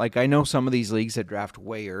tomorrow, like I know some of these leagues that draft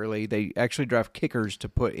way early, they actually draft kickers to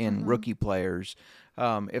put in rookie players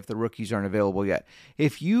if the rookies aren't available yet.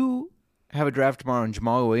 If you have a draft tomorrow and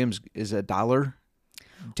Jamal Williams is $1,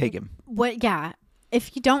 take him. What? Yeah.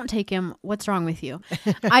 If you don't take him, what's wrong with you?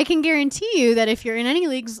 I can guarantee you that if you're in any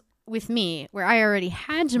leagues with me where I already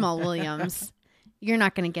had Jamal Williams, you're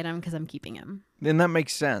not going to get him because I'm keeping him. And that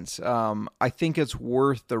makes sense. I think it's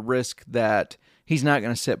worth the risk that he's not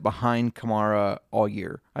going to sit behind Kamara all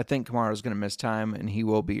year. I think Kamara is going to miss time, and he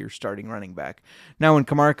will be your starting running back. Now, when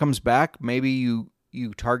Kamara comes back, maybe you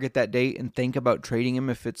target that date and think about trading him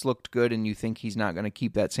if it's looked good and you think he's not going to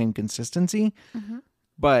keep that same consistency. Mm-hmm.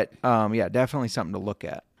 But, yeah, definitely something to look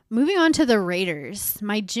at. Moving on to the Raiders.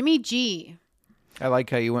 My Jimmy G. I like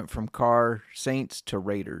how you went from Carr, Saints to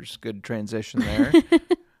Raiders. Good transition there.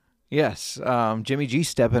 Yes, Jimmy G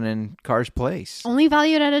stepping in Carr's place. Only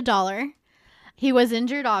valued at $1. He was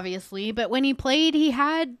injured, obviously, but when he played, he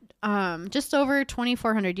had just over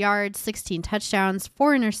 2,400 yards, 16 touchdowns,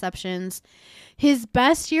 4 interceptions. His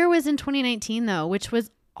best year was in 2019, though, which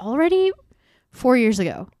was already 4 years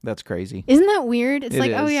ago. That's crazy. Isn't that weird? It's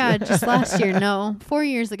like, is. oh, yeah, just last year. No, 4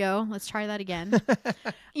 years ago. Let's try that again.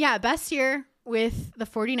 Yeah, best year with the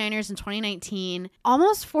 49ers in 2019.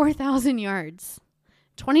 Almost 4,000 yards.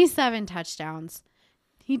 27 touchdowns.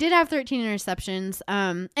 He did have 13 interceptions.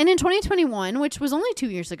 And in 2021, which was only 2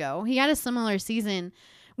 years ago, he had a similar season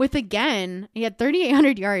with, again, he had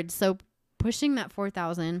 3,800 yards. So pushing that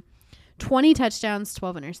 4,000, 20 touchdowns,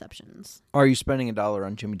 12 interceptions. Are you spending $1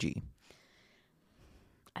 on Jimmy G?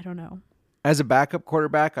 I don't know. As a backup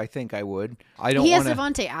quarterback, I think I would. He has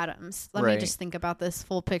Devontae Adams. Let me just think about this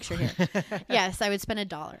full picture here. Yes, I would spend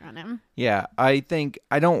 $1 on him. Yeah, I think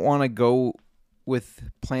I don't want to go with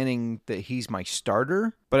planning that he's my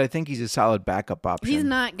starter, but I think he's a solid backup option. He's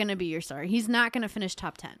not going to be your starter. He's not going to finish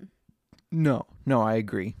top 10. No, I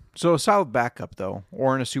agree. So a solid backup though,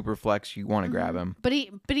 or in a super flex, you want to grab him. But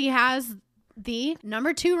he has the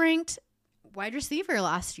number 2 ranked wide receiver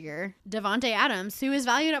last year, Devontae Adams, who is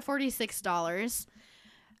valued at $46.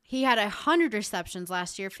 He had 100 receptions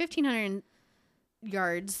last year, 1,500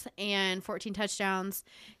 yards, and 14 touchdowns.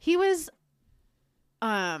 He was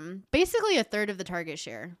basically a third of the target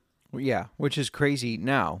share. Yeah, which is crazy.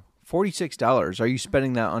 Now, $46. Are you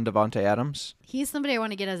spending that on Devontae Adams? He's somebody I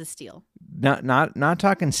want to get as a steal. Not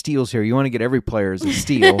talking steals here. You want to get every player as a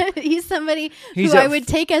steal. He's somebody He's who a I would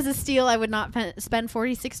take as a steal. I would not spend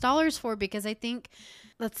 $46 for, because I think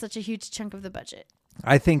that's such a huge chunk of the budget.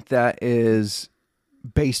 I think that is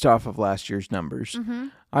based off of last year's numbers.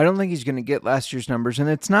 I don't think he's going to get last year's numbers, and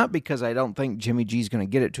it's not because I don't think Jimmy G is going to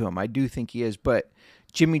get it to him. I do think he is, but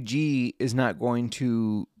Jimmy G is not going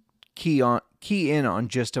to key in on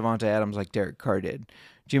just Devontae Adams like Derek Carr did.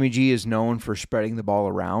 Jimmy G is known for spreading the ball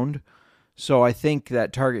around, so I think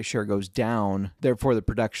that target share goes down, therefore the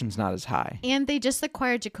production's not as high. And they just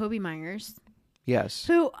acquired Jacoby Myers. Yes.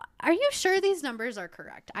 Who, are you sure these numbers are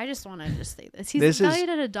correct? I just want to just say this. He's valued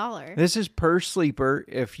at $1. This is per sleeper.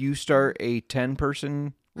 If you start a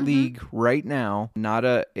 10-person league right now,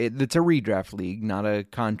 it's a redraft league, not a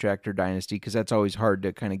contract or dynasty, because that's always hard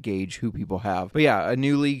to kind of gauge who people have. But yeah, a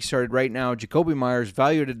new league started right now. Jacoby Myers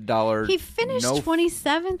valued at $1. He finished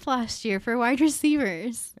 27th last year for wide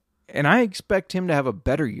receivers. And I expect him to have a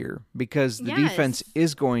better year because the Yes. defense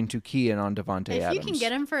is going to key in on Devontae If Adams. you can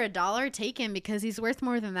get him for $1, take him, because he's worth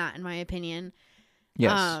more than that, in my opinion.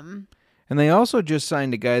 Yes. And they also just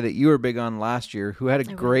signed a guy that you were big on last year who had a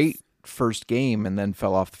great first game and then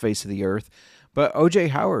fell off the face of the earth. But O.J.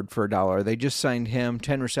 Howard for $1. They just signed him,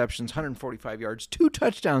 10 receptions, 145 yards, 2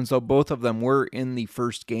 touchdowns, though both of them were in the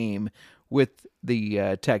first game with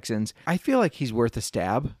the Texans. I feel like he's worth a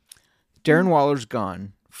stab. Darren Waller's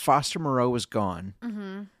gone. Foster Moreau is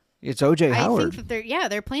gone. It's O.J. Howard. I think that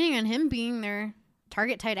they're planning on him being their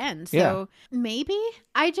target tight end. So maybe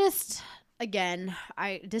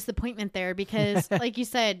disappointment there, because like you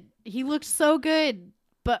said, he looked so good,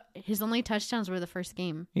 but his only touchdowns were the first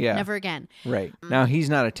game. Yeah. Never again. Right. Now, he's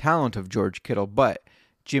not a talent of George Kittle, but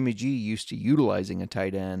Jimmy G used to utilizing a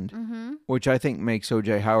tight end, which I think makes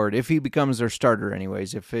O.J. Howard, if he becomes their starter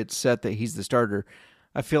anyways, if it's set that he's the starter,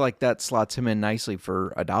 I feel like that slots him in nicely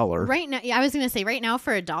for $1. Right now, I was going to say right now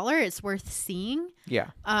for $1, it's worth seeing. Yeah.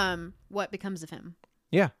 What becomes of him.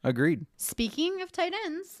 Yeah, agreed. Speaking of tight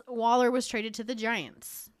ends, Waller was traded to the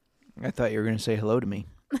Giants. I thought you were going to say hello to me.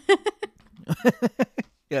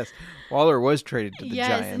 Yes, Waller was traded to the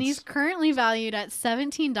Giants. Yes, and he's currently valued at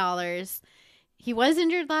 $17. He was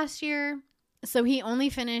injured last year, so he only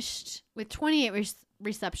finished with 28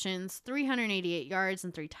 receptions, 388 yards,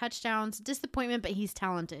 and 3 touchdowns. Disappointment, but he's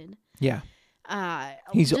talented. Yeah.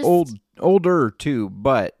 He's older too,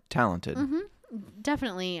 but talented.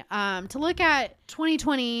 Definitely. To look at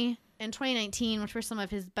 2020 and 2019, which were some of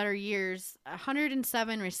his better years,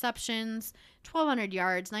 107 receptions, 1,200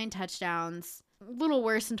 yards, 9 touchdowns. A little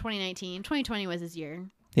worse in 2019. 2020 was his year.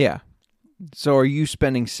 Yeah. So are you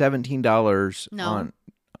spending $17 on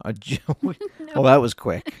a Well, that was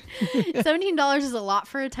quick. $17 is a lot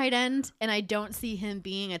for a tight end, and I don't see him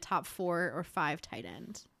being a top 4 or 5 tight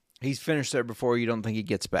end. He's finished there before. You don't think he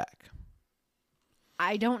gets back?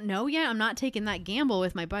 I don't know yet. I'm not taking that gamble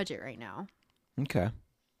with my budget right now. Okay.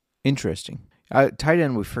 Interesting. Tight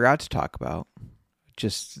end we forgot to talk about.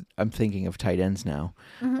 I'm thinking of tight ends now.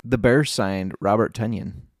 The Bears signed Robert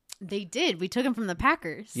Tonyan. They did. We took him from the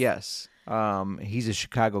Packers. Yes. He's a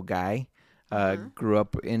Chicago guy. Grew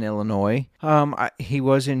up in Illinois. He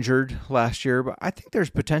was injured last year, but I think there's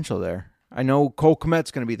potential there. I know Cole Kmet's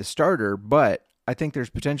going to be the starter, but I think there's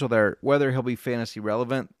potential there. Whether he'll be fantasy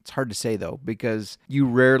relevant, it's hard to say, though, because you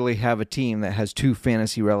rarely have a team that has 2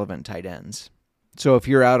 fantasy relevant tight ends. So if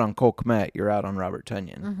you're out on Cole Kmet, you're out on Robert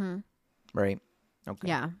Tonyan. Right? Okay.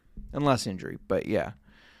 Yeah. Unless injury, but yeah.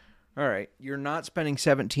 All right. You're not spending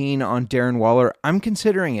 17 on Darren Waller. I'm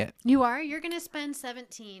considering it. You are? You're going to spend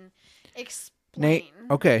 17. Explain. Nate,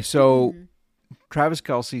 okay, so Travis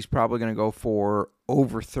Kelce's probably going to go for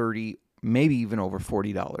over 30, maybe even over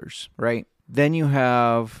 $40, right? Then you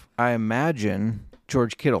have, I imagine,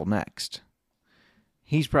 George Kittle next.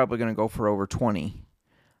 He's probably going to go for over 20.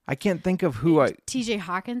 I can't think of TJ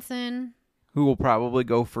Hawkinson, who will probably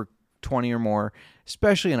go for 20 or more,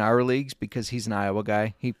 especially in our leagues, because he's an Iowa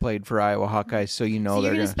guy. He played for Iowa Hawkeyes, so you know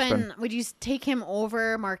they're going to spend. Would you take him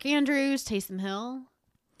over Mark Andrews, Taysom Hill?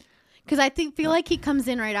 Because I feel like he comes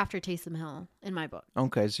in right after Taysom Hill in my book.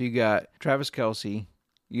 Okay, so you got Travis Kelce,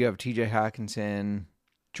 you have TJ Hawkinson,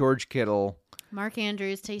 George Kittle, Mark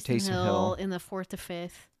Andrews, Taysom Taysom Hill Hill. in the 4th to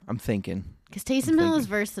 5th. I'm thinking. Because Taysom Hill is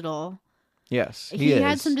versatile. Yes, He is.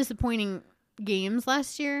 had some disappointing games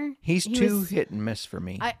last year. He's too hit and miss for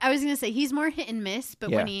me. I was going to say he's more hit and miss, but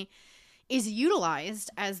when Yeah. he is utilized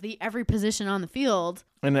as the every position on the field.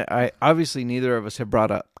 And I obviously neither of us have brought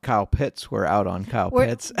up Kyle Pitts. We're out on Kyle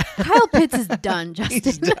Pitts. Kyle Pitts is done, Justin.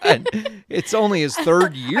 He's done. It's only his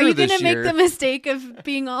third year Are you this going to year. make the mistake of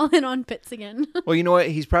being all in on Pitts again? Well, you know what?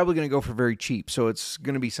 He's probably going to go for very cheap, so it's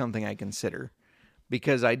going to be something I consider.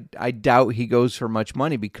 Because I doubt he goes for much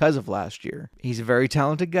money because of last year. He's a very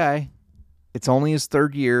talented guy. It's only his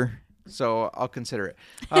third year, so I'll consider it.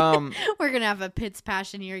 We're going to have a Pitts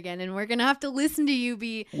passion year again, and we're going to have to listen to you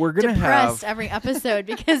be We're gonna depressed have- every episode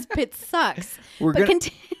because Pitts sucks. We're but gonna-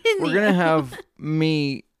 continue. We're going to have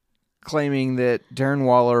me claiming that Darren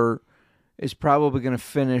Waller is probably going to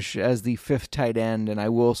finish as the 5th tight end, and I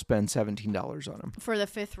will spend $17 on him. for the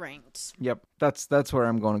 5th ranked. Yep, that's where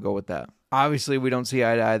I'm going to go with that. Obviously, we don't see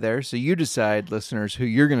eye to eye there, so you decide, listeners, who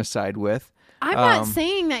you're going to side with. I'm not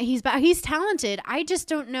saying that he's bad. He's talented. I just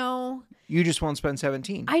don't know. You just won't spend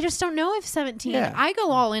 17. I just don't know if 17. Yeah. I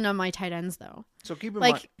go all in on my tight ends, though. So keep in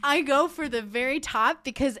mind. Like, I go for the very top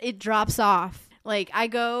because it drops off. Like, I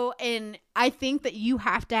go and I think that you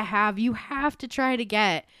have to try to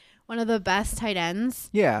get one of the best tight ends.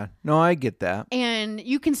 Yeah, no, I get that. And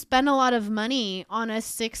you can spend a lot of money on a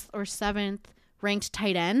 6th or 7th ranked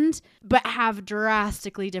tight end, but have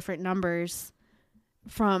drastically different numbers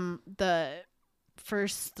from the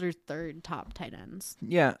 1st through 3rd top tight ends.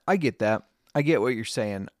 Yeah, I get that. I get what you're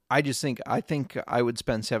saying. I think I would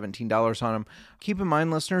spend $17 on him. Keep in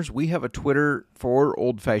mind, listeners, we have a Twitter for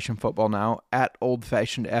Old Fashioned Football now, at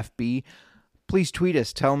OldFashionedFB. Please tweet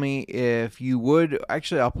us. Tell me if you would.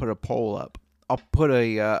 Actually, I'll put a poll up. I'll put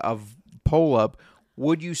a poll up.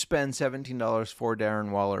 Would you spend $17 for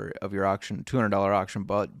Darren Waller of your auction $200 auction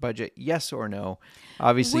budget? Yes or no?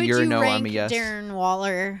 Obviously, you're a no. I'm a yes. Darren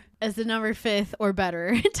Waller as the number 5th or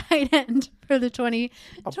better tight end for the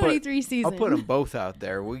 2023 season. I'll put them both out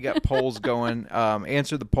there. We got polls going.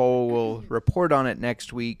 Answer the poll. We'll report on it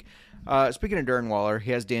next week. Speaking of Darren Waller,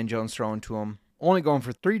 he has Dan Jones thrown to him. Only going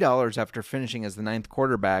for $3 after finishing as the 9th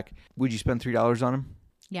quarterback. Would you spend $3 on him?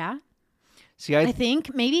 Yeah. See, I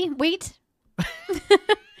think maybe. Wait.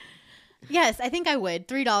 Yes, I think I would.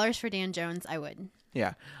 $3 for Dan Jones, I would.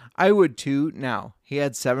 Yeah, I would too. Now, he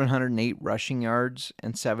had 708 rushing yards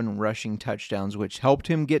and 7 rushing touchdowns, which helped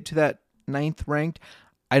him get to that 9th ranked.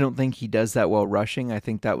 I don't think he does that well rushing. I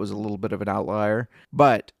think that was a little bit of an outlier,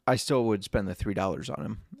 but I still would spend the $3 on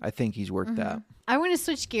him. I think he's worth that. I want to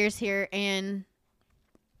switch gears here and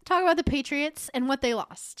talk about the Patriots and what they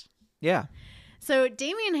lost. Yeah. So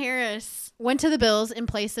Damian Harris went to the Bills in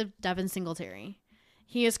place of Devin Singletary.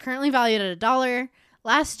 He is currently valued at $1.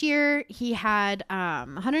 Last year, he had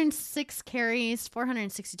 106 carries,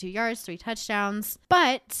 462 yards, 3 touchdowns.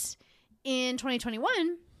 But in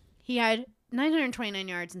 2021, he had 929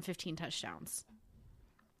 yards and 15 touchdowns.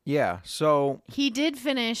 Yeah, so He did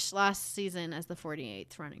finish last season as the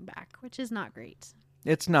 48th running back, which is not great.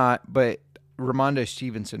 it's not, but Ramondre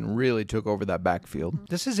Stevenson really took over that backfield.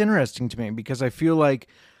 This is interesting to me because I feel like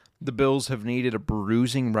the Bills have needed a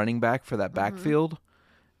bruising running back for that backfield.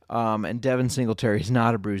 And Devin Singletary is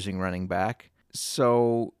not a bruising running back.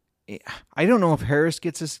 So I don't know if Harris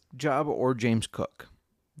gets this job or James Cook.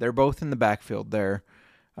 They're both in the backfield there.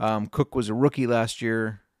 Cook was a rookie last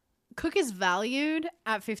year. Cook is valued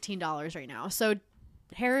at $15 right now. So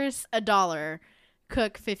Harris $1,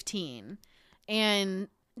 Cook $15. And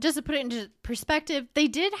just to put it into perspective, they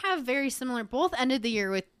did have very similar, both ended the year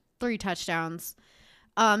with 3 touchdowns,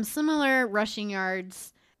 similar rushing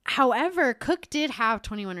yards. However, Cook did have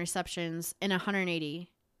 21 receptions and 180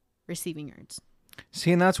 receiving yards.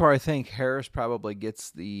 See, and that's where I think Harris probably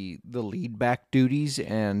gets the lead back duties,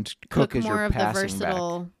 and Cook is more your of the passing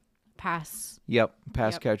versatile back. pass. Yep,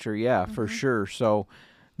 pass catcher. Yeah, for sure. So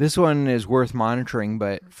this one is worth monitoring,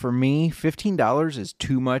 but for me, $15 is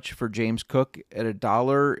too much for James Cook. At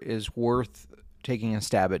 $1 is worth taking a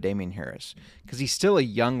stab at Damian Harris because he's still a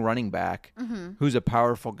young running back who's a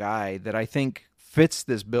powerful guy that I think fits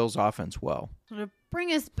this Bills offense well. So to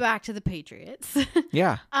bring us back to the Patriots,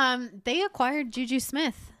 Yeah, they acquired Juju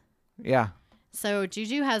Smith. yeah. So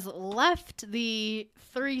Juju has left the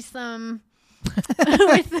threesome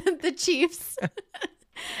with the Chiefs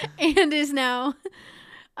and is now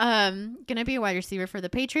going to be a wide receiver for the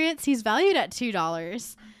Patriots. He's valued at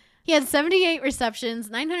 $2. He had 78 receptions,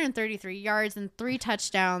 933 yards, and 3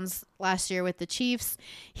 touchdowns last year with the Chiefs.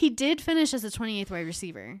 He did finish as a 28th wide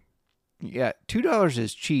receiver. Yeah, $2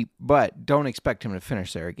 is cheap, but don't expect him to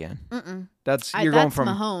finish there again. That's you're going from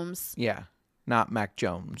Mahomes. Yeah, not Mac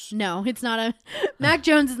Jones. No, it's not a Mac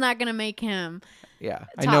Jones is not going to make him. Yeah, Top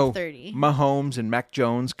I know 30. Mahomes and Mac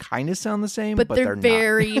Jones kind of sound the same, But they're not.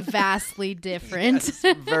 very vastly different.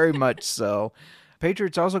 Yes, very much so.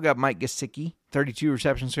 Patriots also got Mike Gesicki, 32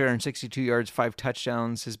 receptions, 362 yards, 5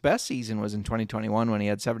 touchdowns. His best season was in 2021 when he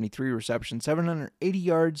had 73 receptions, 780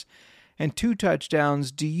 yards, and 2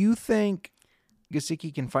 touchdowns. Do you think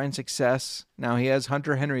Gesicki can find success? Now, he has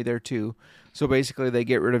Hunter Henry there, too. So, basically, they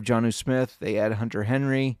get rid of Jonnu Smith. They add Hunter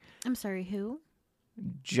Henry. I'm sorry, who?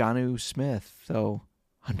 Jonnu Smith. So,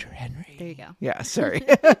 Hunter Henry. There you go. Yeah, sorry.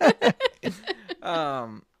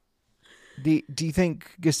 Do you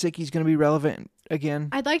think Gesicki's going to be relevant again?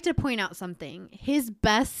 I'd like to point out something. His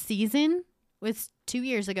best season was 2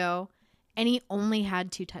 years ago, and he only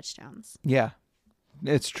had 2 touchdowns. Yeah,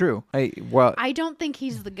 it's true. I don't think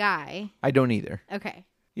he's the guy. I don't either. Okay.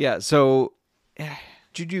 Yeah, so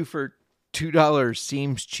Juju for $2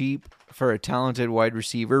 seems cheap for a talented wide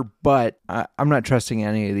receiver, but I'm not trusting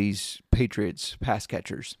any of these Patriots pass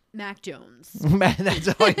catchers. Mac Jones. Man, that's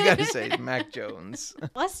all you got to say is Mac Jones.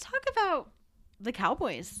 Let's talk about the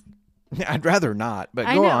Cowboys. I'd rather not, but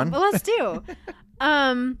I go know, on. but let's do.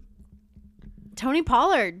 Tony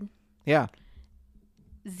Pollard. Yeah.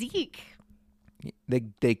 Zeke.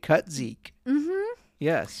 They cut Zeke. Mm-hmm.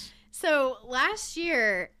 Yes. So last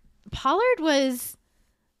year, Pollard was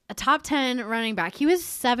a top 10 running back. He was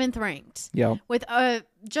 7th ranked. Yeah. With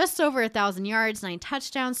just over 1,000 yards, 9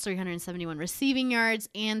 touchdowns, 371 receiving yards,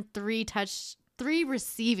 and 3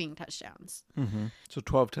 receiving touchdowns. Mm-hmm. So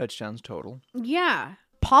 12 touchdowns total. Yeah.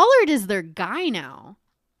 Pollard is their guy now.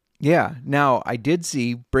 Yeah. Now, I did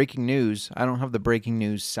see breaking news. I don't have the breaking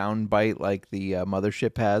news sound bite like the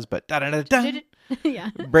mothership has, but da-da-da-da. Yeah.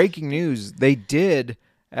 Breaking news. They did,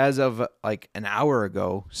 as of like an hour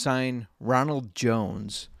ago, sign Ronald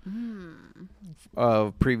Jones,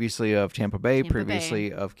 previously of Tampa Bay,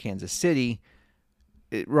 previously of Kansas City.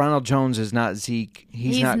 Ronald Jones is not Zeke.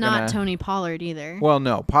 He's not Tony Pollard either. Well,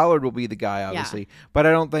 no. Pollard will be the guy, obviously. Yeah. But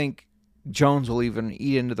I don't think Jones will even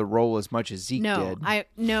eat into the role as much as Zeke did.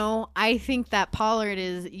 I think that Pollard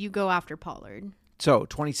is, you go after Pollard. So,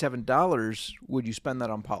 $27, would you spend that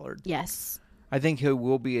on Pollard? Yes. I think he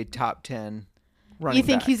will be a top 10 running You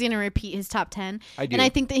think back. he's going to repeat his top 10? I do. And I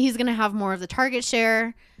think that he's going to have more of the target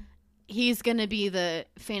share. He's going to be the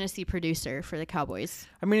fantasy producer for the Cowboys.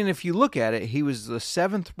 I mean, if you look at it, he was the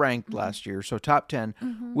 7th ranked last year, so top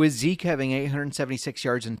 10, with Zeke having 876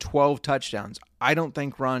 yards and 12 touchdowns. I don't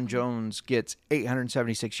think Ron Jones gets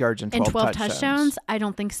 876 yards and 12 touchdowns? I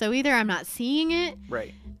don't think so either. I'm not seeing it.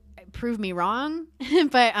 Right. Prove me wrong.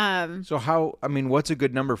 But So what's a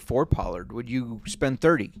good number for Pollard? Would you spend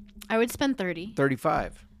 30? I would spend 30.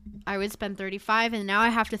 35? I would spend 35, and now I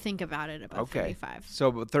have to think about it about 35.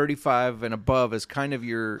 So 35 and above is kind of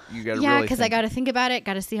you got to Yeah, because I got to think about it,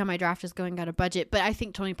 got to see how my draft is going, got a budget. But I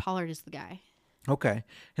think Tony Pollard is the guy. Okay.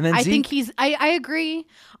 And then I Zeke, think I agree.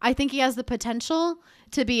 I think he has the potential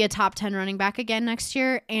to be a top 10 running back again next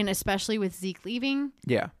year, and especially with Zeke leaving.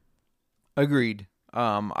 Yeah. Agreed.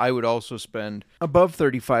 I would also spend above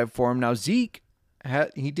 35 for him. Now, Zeke,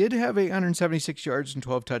 he did have 876 yards and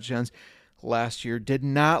 12 touchdowns last year. Did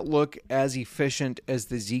not look as efficient as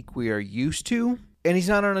the Zeke we are used to. And he's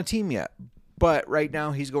not on a team yet. But right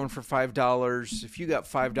now he's going for $5. If you got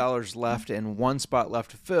 $5 left and one spot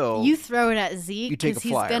left to fill, you throw it at Zeke because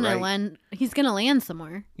he's gonna land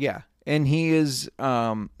somewhere. Yeah. And he is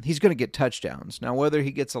he's going to get touchdowns. Now, whether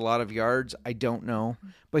he gets a lot of yards, I don't know,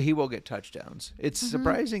 but he will get touchdowns. It's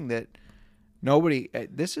surprising that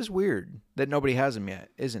this is weird that nobody has him yet,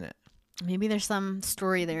 isn't it? Maybe there's some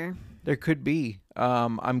story there. There could be.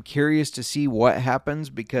 I'm curious to see what happens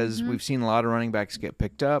because we've seen a lot of running backs get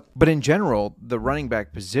picked up. But in general, the running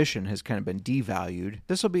back position has kind of been devalued.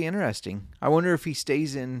 This will be interesting. I wonder if he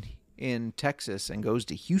stays in Texas and goes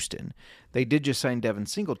to Houston. They did just sign Devin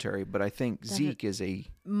Singletary, but I think Zeke is a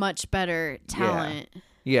much better talent.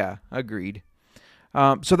 Yeah, agreed.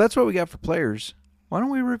 So that's what we got for players. Why don't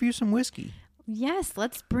we review some whiskey? Yes,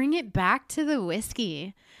 let's bring it back to the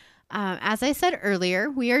whiskey. As I said earlier,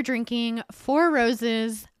 we are drinking Four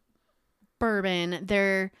Roses bourbon.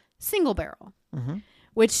 They're single barrel,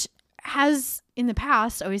 which has in the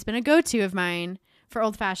past always been a go-to of mine for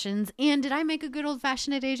old fashions. And did I make a good old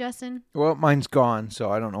fashioned today, Justin? Well, mine's gone, so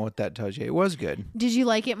I don't know what that tells you. It was good. Did you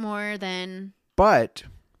like it more than But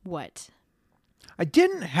what? I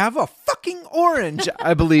didn't have a fucking orange,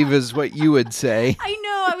 I believe is what you would say. I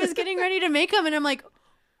know. I was getting ready to make them, and I'm like,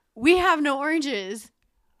 we have no oranges.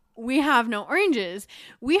 We have no oranges.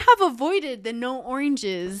 We have avoided the no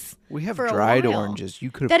oranges. We have for dried a while. oranges.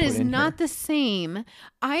 You could have That put is in not here. the same.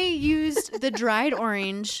 I used the dried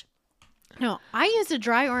orange No, I used a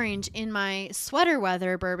dry orange in my sweater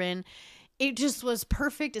weather bourbon. It just was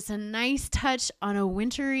perfect. It's a nice touch on a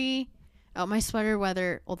wintry. Oh, my sweater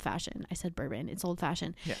weather old fashioned. I said bourbon. It's old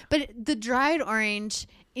fashioned. Yeah. But the dried orange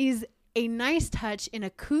is a nice touch in a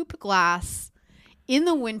coupe glass in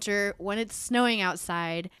the winter when it's snowing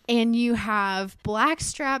outside, and you have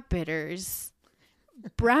blackstrap bitters,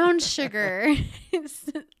 brown sugar,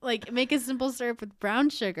 like make a simple syrup with brown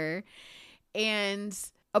sugar, and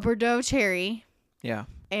a Bordeaux cherry, Yeah.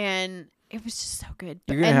 and it was just so good.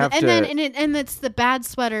 You're gonna have to- and it's the Bad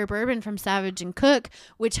Sweater bourbon from Savage and Cook,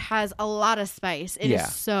 which has a lot of spice. It Yeah.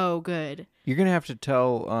 is so good. You're going to have to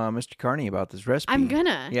tell Mr. Carney about this recipe. I'm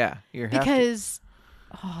gonna. Yeah. You have to. Because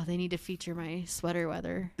they need to feature my sweater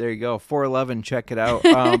weather. There you go. 411. Check it out.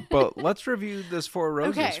 But let's review this Four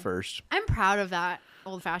Roses Okay. first. I'm proud of that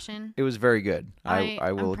old fashioned. It was very good.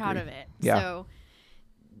 I will I'm proud agree. of it. Yeah. So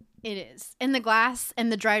it is. And the glass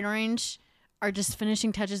and the dried orange are just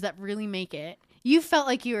finishing touches that really make it. You felt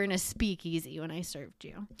like you were in a speakeasy when I served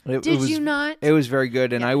you. Did was, you not? It was very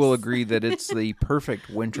good, and I will Yes. agree that it's the perfect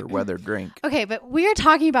winter weather drink. Okay, but we are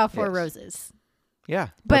talking about Four Yes. Roses. Yeah.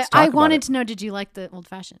 But let's talk I about wanted it. to know, did you like the old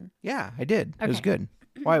fashioned? Yeah, I did. It was Okay. good.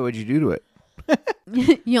 Why would you do to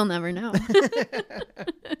it? You'll never know.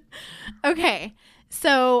 Okay,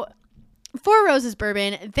 so Four Roses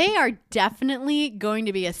bourbon, they are definitely going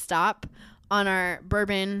to be a stop on our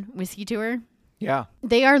bourbon whiskey tour. Yeah.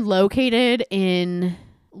 They are located in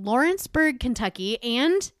Lawrenceburg, Kentucky,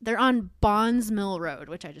 and they're on Bonds Mill Road,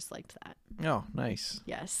 which I just liked that. Oh, nice.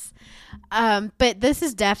 Yes. But this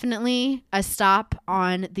is definitely a stop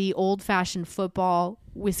on the old fashioned football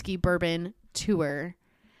whiskey bourbon tour,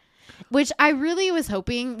 which I really was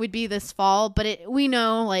hoping would be this fall, but we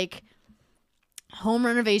know like home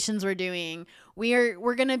renovations we're doing.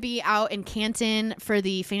 We're going to be out in Canton for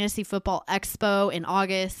the Fantasy Football Expo in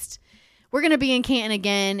August. We're going to be in Canton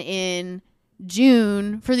again in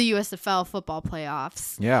June for the USFL football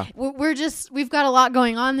playoffs. Yeah. We've got a lot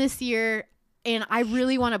going on this year, and I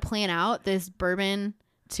really want to plan out this bourbon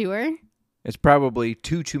tour. It's probably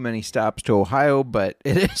too many stops to Ohio, but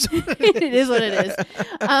it is. It is what it is.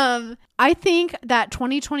 I think that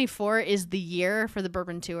 2024 is the year for the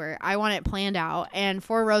bourbon tour. I want it planned out, and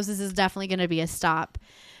Four Roses is definitely going to be a stop.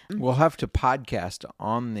 We'll have to podcast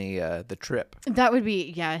on the trip. That would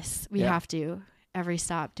be, yes, we Yeah. have to. Every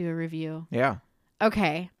stop, do a review. Yeah.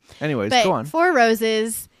 Okay. Anyways, But go on. Four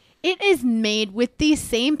Roses, it is made with the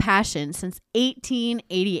same passion since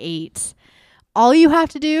 1888. All you have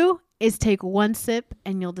to do is take one sip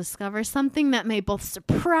and you'll discover something that may both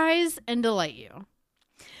surprise and delight you.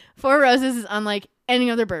 Four Roses is unlike any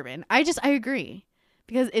other bourbon. I agree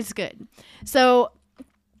because it's good. So,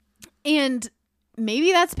 and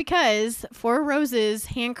maybe that's because Four Roses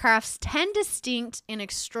handcrafts 10 distinct and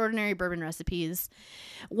extraordinary bourbon recipes.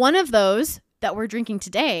 One of those that we're drinking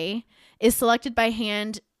today is selected by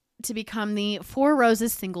hand to become the Four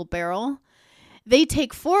Roses single barrel. They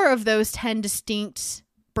take 4 of those 10 distinct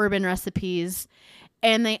bourbon recipes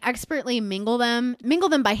and they expertly mingle them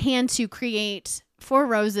by hand to create Four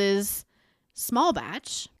Roses small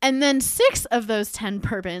batch. And then 6 of those 10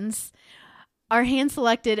 bourbons are hand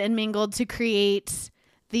selected and mingled to create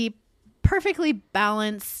the perfectly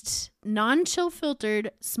balanced, non-chill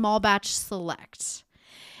filtered small batch select.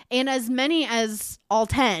 And as many as all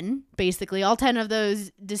 10 of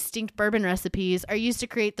those distinct bourbon recipes are used to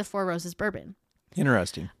create the Four Roses bourbon.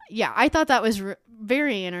 Interesting. Yeah, I thought that was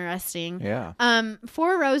very interesting. Yeah.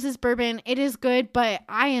 Four Roses bourbon, it is good, but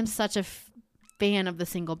I am such a fan of the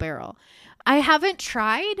single barrel. I haven't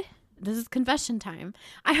tried, this is confession time,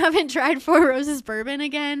 I haven't tried Four Roses bourbon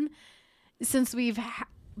again since I've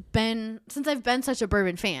been such a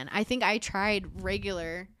bourbon fan. I think I tried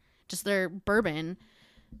regular, just their bourbon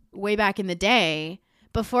way back in the day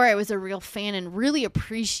before I was a real fan and really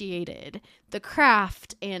appreciated the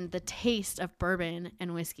craft and the taste of bourbon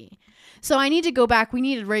and whiskey. So I need to go back. We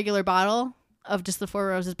need a regular bottle of just the Four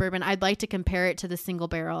Roses bourbon. I'd like to compare it to the single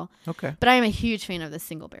barrel. Okay. But I am a huge fan of the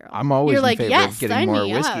single barrel. I'm always You're in like, favor yes, of getting sign more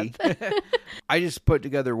me whiskey. up. I just put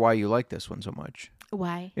together why you like this one so much.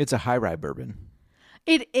 Why? It's a high rye bourbon.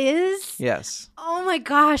 It is? Yes. Oh my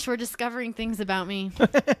gosh, we're discovering things about me.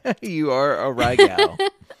 You are a rye gal.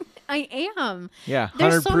 I am. Yeah.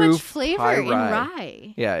 There's so 100 proof much flavor high in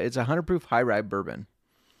rye. Yeah, it's 100 proof high rye bourbon.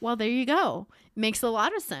 Well, there you go. Makes a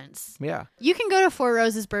lot of sense. Yeah. You can go to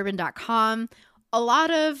fourrosesbourbon.com. A lot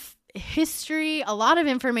of history, a lot of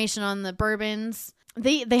information on the bourbons.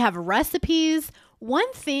 They have recipes.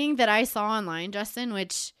 One thing that I saw online, Justin,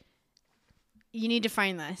 which you need to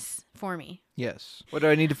find this for me. Yes. What do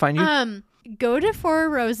I need to find you? Go to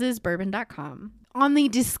fourrosesbourbon.com. on the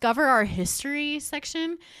Discover Our History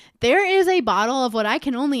section, there is a bottle of what I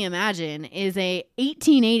can only imagine is a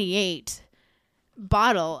 1888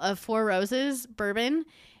 bottle of Four Roses bourbon.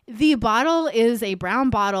 The bottle is a brown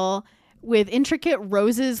bottle with intricate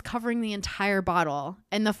roses covering the entire bottle.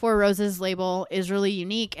 And the Four Roses label is really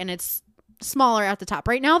unique, and it's smaller at the top.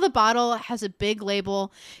 Right now, the bottle has a big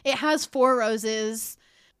label. It has four roses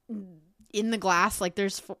in the glass. Like,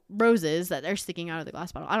 there's roses that are sticking out of the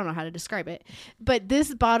glass bottle. I don't know how to describe it. But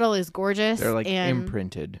this bottle is gorgeous. They're like and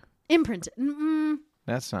imprinted. Imprinted.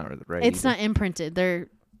 That's not right. It's either. not imprinted. They're...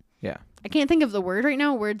 Yeah. I can't think of the word right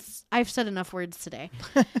now. Words. I've said enough words today.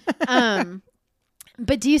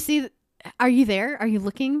 But do you see... Are you there? Are you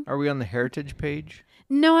looking? Are we on the heritage page?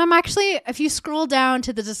 No, I'm actually, if you scroll down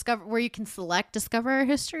to the Discover, where you can select Discover Our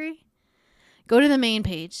History, go to the main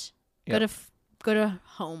page. Yep. Go to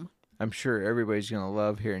home. I'm sure everybody's going to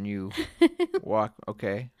love hearing you walk.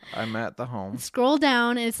 Okay, I'm at the home. Scroll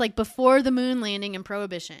down, and it's like before the moon landing and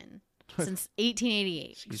Prohibition since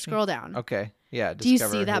 1888. Scroll down. Okay, yeah. Do you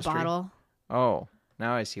Discover see Our that History. bottle? Oh,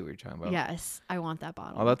 now I see what you're talking about. Yes, I want that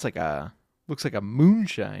bottle. Oh, that's like looks like a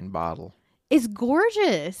moonshine bottle. It's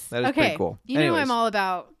gorgeous. That is okay. pretty cool. You know Anyways. I'm all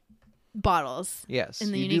about bottles. Yes,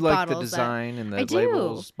 And the you unique do like bottles the that- design and the I do.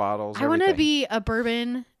 labels, bottles. I want to everything. be a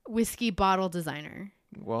bourbon whiskey bottle designer.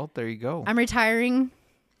 Well, there you go. I'm retiring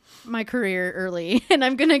my career early, and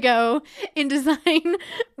I'm going to go and design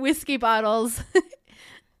whiskey bottles.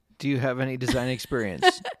 Do you have any design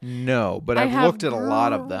experience? No, but I I've have looked at a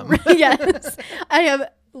lot of them. Yes. I have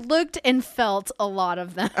looked and felt a lot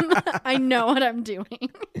of them. I know what I'm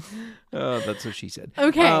doing. Oh, that's what she said.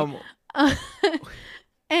 Okay.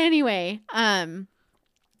 Anyway,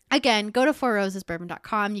 again, go to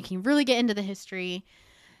fourrosesbourbon.com. You can really get into the history.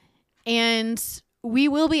 And we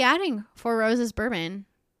will be adding Four Roses Bourbon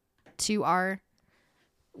to our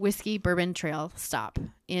whiskey bourbon trail stop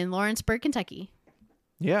in Lawrenceburg, Kentucky.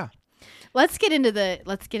 Yeah. Let's get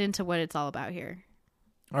into what it's all about here.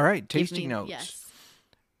 All right. Give Tasting me- notes.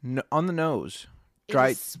 Yes. On the nose. It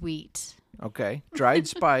Dried. is sweet. Okay. Dried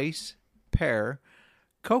spice, pear,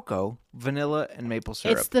 cocoa, vanilla, and maple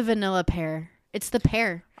syrup. It's the vanilla pear. It's the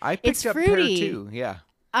pear. I picked it's up fruity. pear too. Yeah.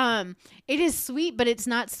 It is sweet, but it's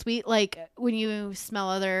not sweet like when you smell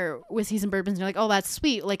other whiskeys and bourbons. You're like, oh, that's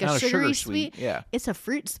sweet, like Not a a sugar sugary sweet, sweet. yeah. It's a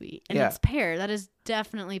fruit sweet, and Yeah. it's pear. That is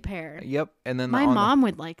definitely pear. Yep. And then My mom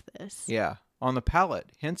would like this. Yeah. On the palate,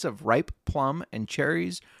 hints of ripe plum and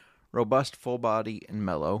cherries, robust, full body, and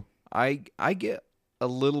mellow. I get a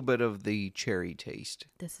little bit of the cherry taste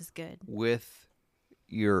This is good. with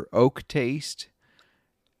your oak taste,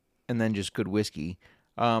 and then just good whiskey.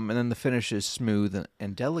 And then the finish is smooth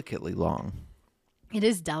and delicately long. It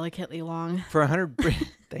is delicately long. For 100,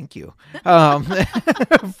 thank you.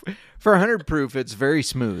 For 100 proof, it's very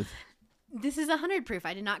smooth. This is 100 proof.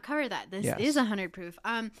 I did not cover that. This Yes. is 100 proof.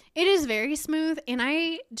 It is very smooth, and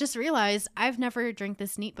I just realized I've never drank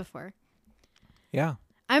this neat before. Yeah.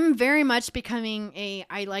 I'm very much becoming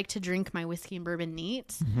I like to drink my whiskey and bourbon neat,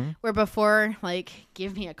 Mm-hmm. where before, like,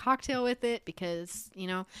 give me a cocktail with it because,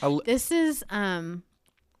 this is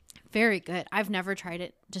very good. I've never tried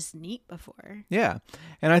it just neat before. Yeah.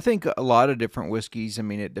 And I think a lot of different whiskeys, I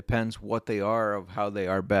mean, it depends what they are, of how they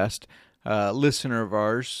are best. Listener of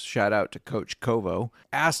ours, shout out to Coach Kovo,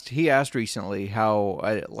 he asked recently how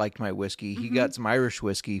I liked my whiskey. He got some Irish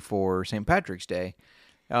whiskey for St. Patrick's Day.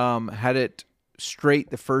 Had it straight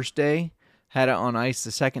the first day, had it on ice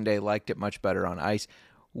the second day, liked it much better on ice.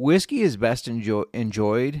 Whiskey is best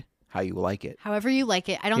enjoyed how you like it. However you like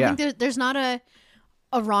it. I don't Yeah. think there's not a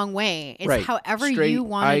wrong way. It's Right. however Straight, you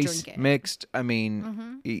want to ice, drink it. mixed. I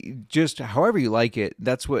mean, just however you like it.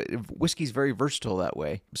 That's what whiskey's very versatile that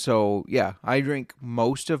way. So yeah, I drink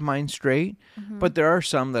most of mine straight, but there are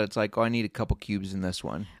some that it's like, oh, I need a couple cubes in this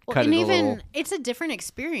one. Well, Cut and it a even little. it's a different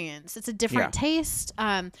experience. It's a different Yeah. taste.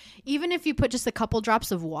 Even if you put just a couple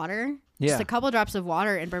drops of water, Yeah. just a couple drops of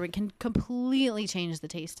water in bourbon can completely change the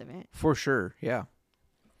taste of it For sure. Yeah.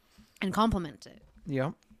 and complement it,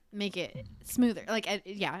 Yeah. make it smoother. Like,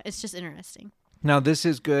 it's just interesting. Now, this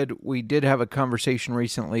is good. We did have a conversation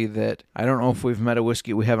recently that I don't know if we've met a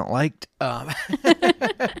whiskey we haven't liked.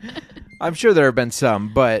 I'm sure there have been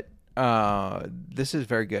some, but this is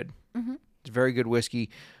very good. It's very good whiskey.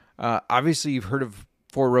 Obviously, you've heard of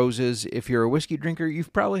Four Roses. If you're a whiskey drinker,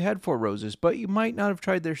 you've probably had Four Roses, but you might not have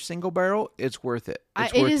tried their single barrel. It's worth it.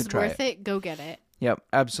 It's It worth is to try worth it. Go get it. Yep,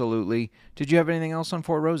 absolutely. Did you have anything else on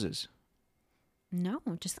Four Roses? No,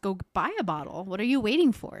 just go buy a bottle. What are you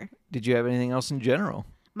waiting for? Did you have anything else in general?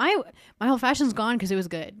 My old fashioned's gone because it was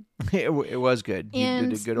good. It was good. You And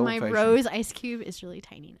did a good old my fashioned. rose ice cube is really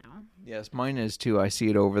tiny now. Yes, mine is too. I see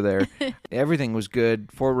it over there. Everything was good.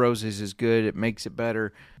 Four Roses is good. It makes it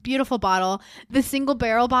better. Beautiful bottle. The single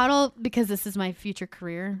barrel bottle, because this is my future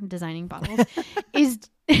career, designing bottles, is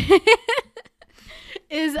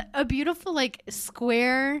is a beautiful like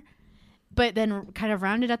square, but then kind of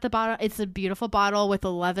rounded at the bottom. It's a beautiful bottle with a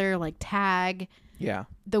leather like tag. Yeah.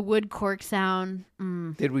 The wood cork sound.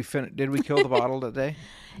 Did we kill the bottle today?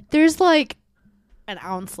 There's like an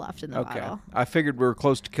ounce left in the Okay. bottle. I figured we were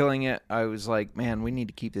close to killing it. I was like, man, we need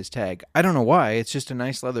to keep this tag. I don't know why. It's just a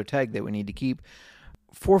nice leather tag that we need to keep.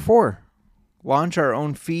 4-4. Launch our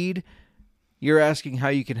own feed. You're asking how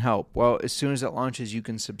you can help. Well, as soon as it launches, you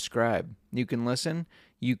can subscribe. You can listen.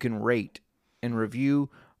 You can rate and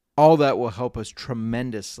review. All that will help us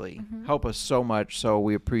tremendously. Help us so much. So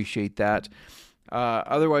we appreciate that.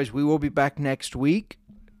 Otherwise, we will be back next week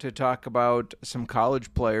to talk about some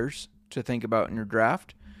college players to think about in your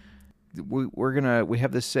draft. We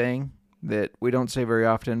have this saying that we don't say very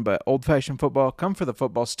often, but old-fashioned football, come for the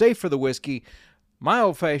football, stay for the whiskey. My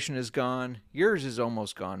old-fashioned is gone. Yours is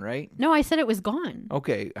almost gone, right? No, I said it was gone.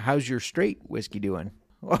 Okay, how's your straight whiskey doing?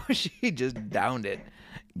 Oh, she just downed it.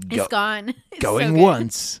 It's gone. It's Going so good.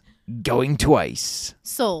 once, going twice.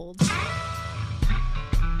 Sold.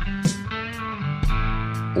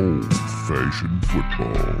 Old-fashioned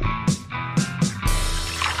football.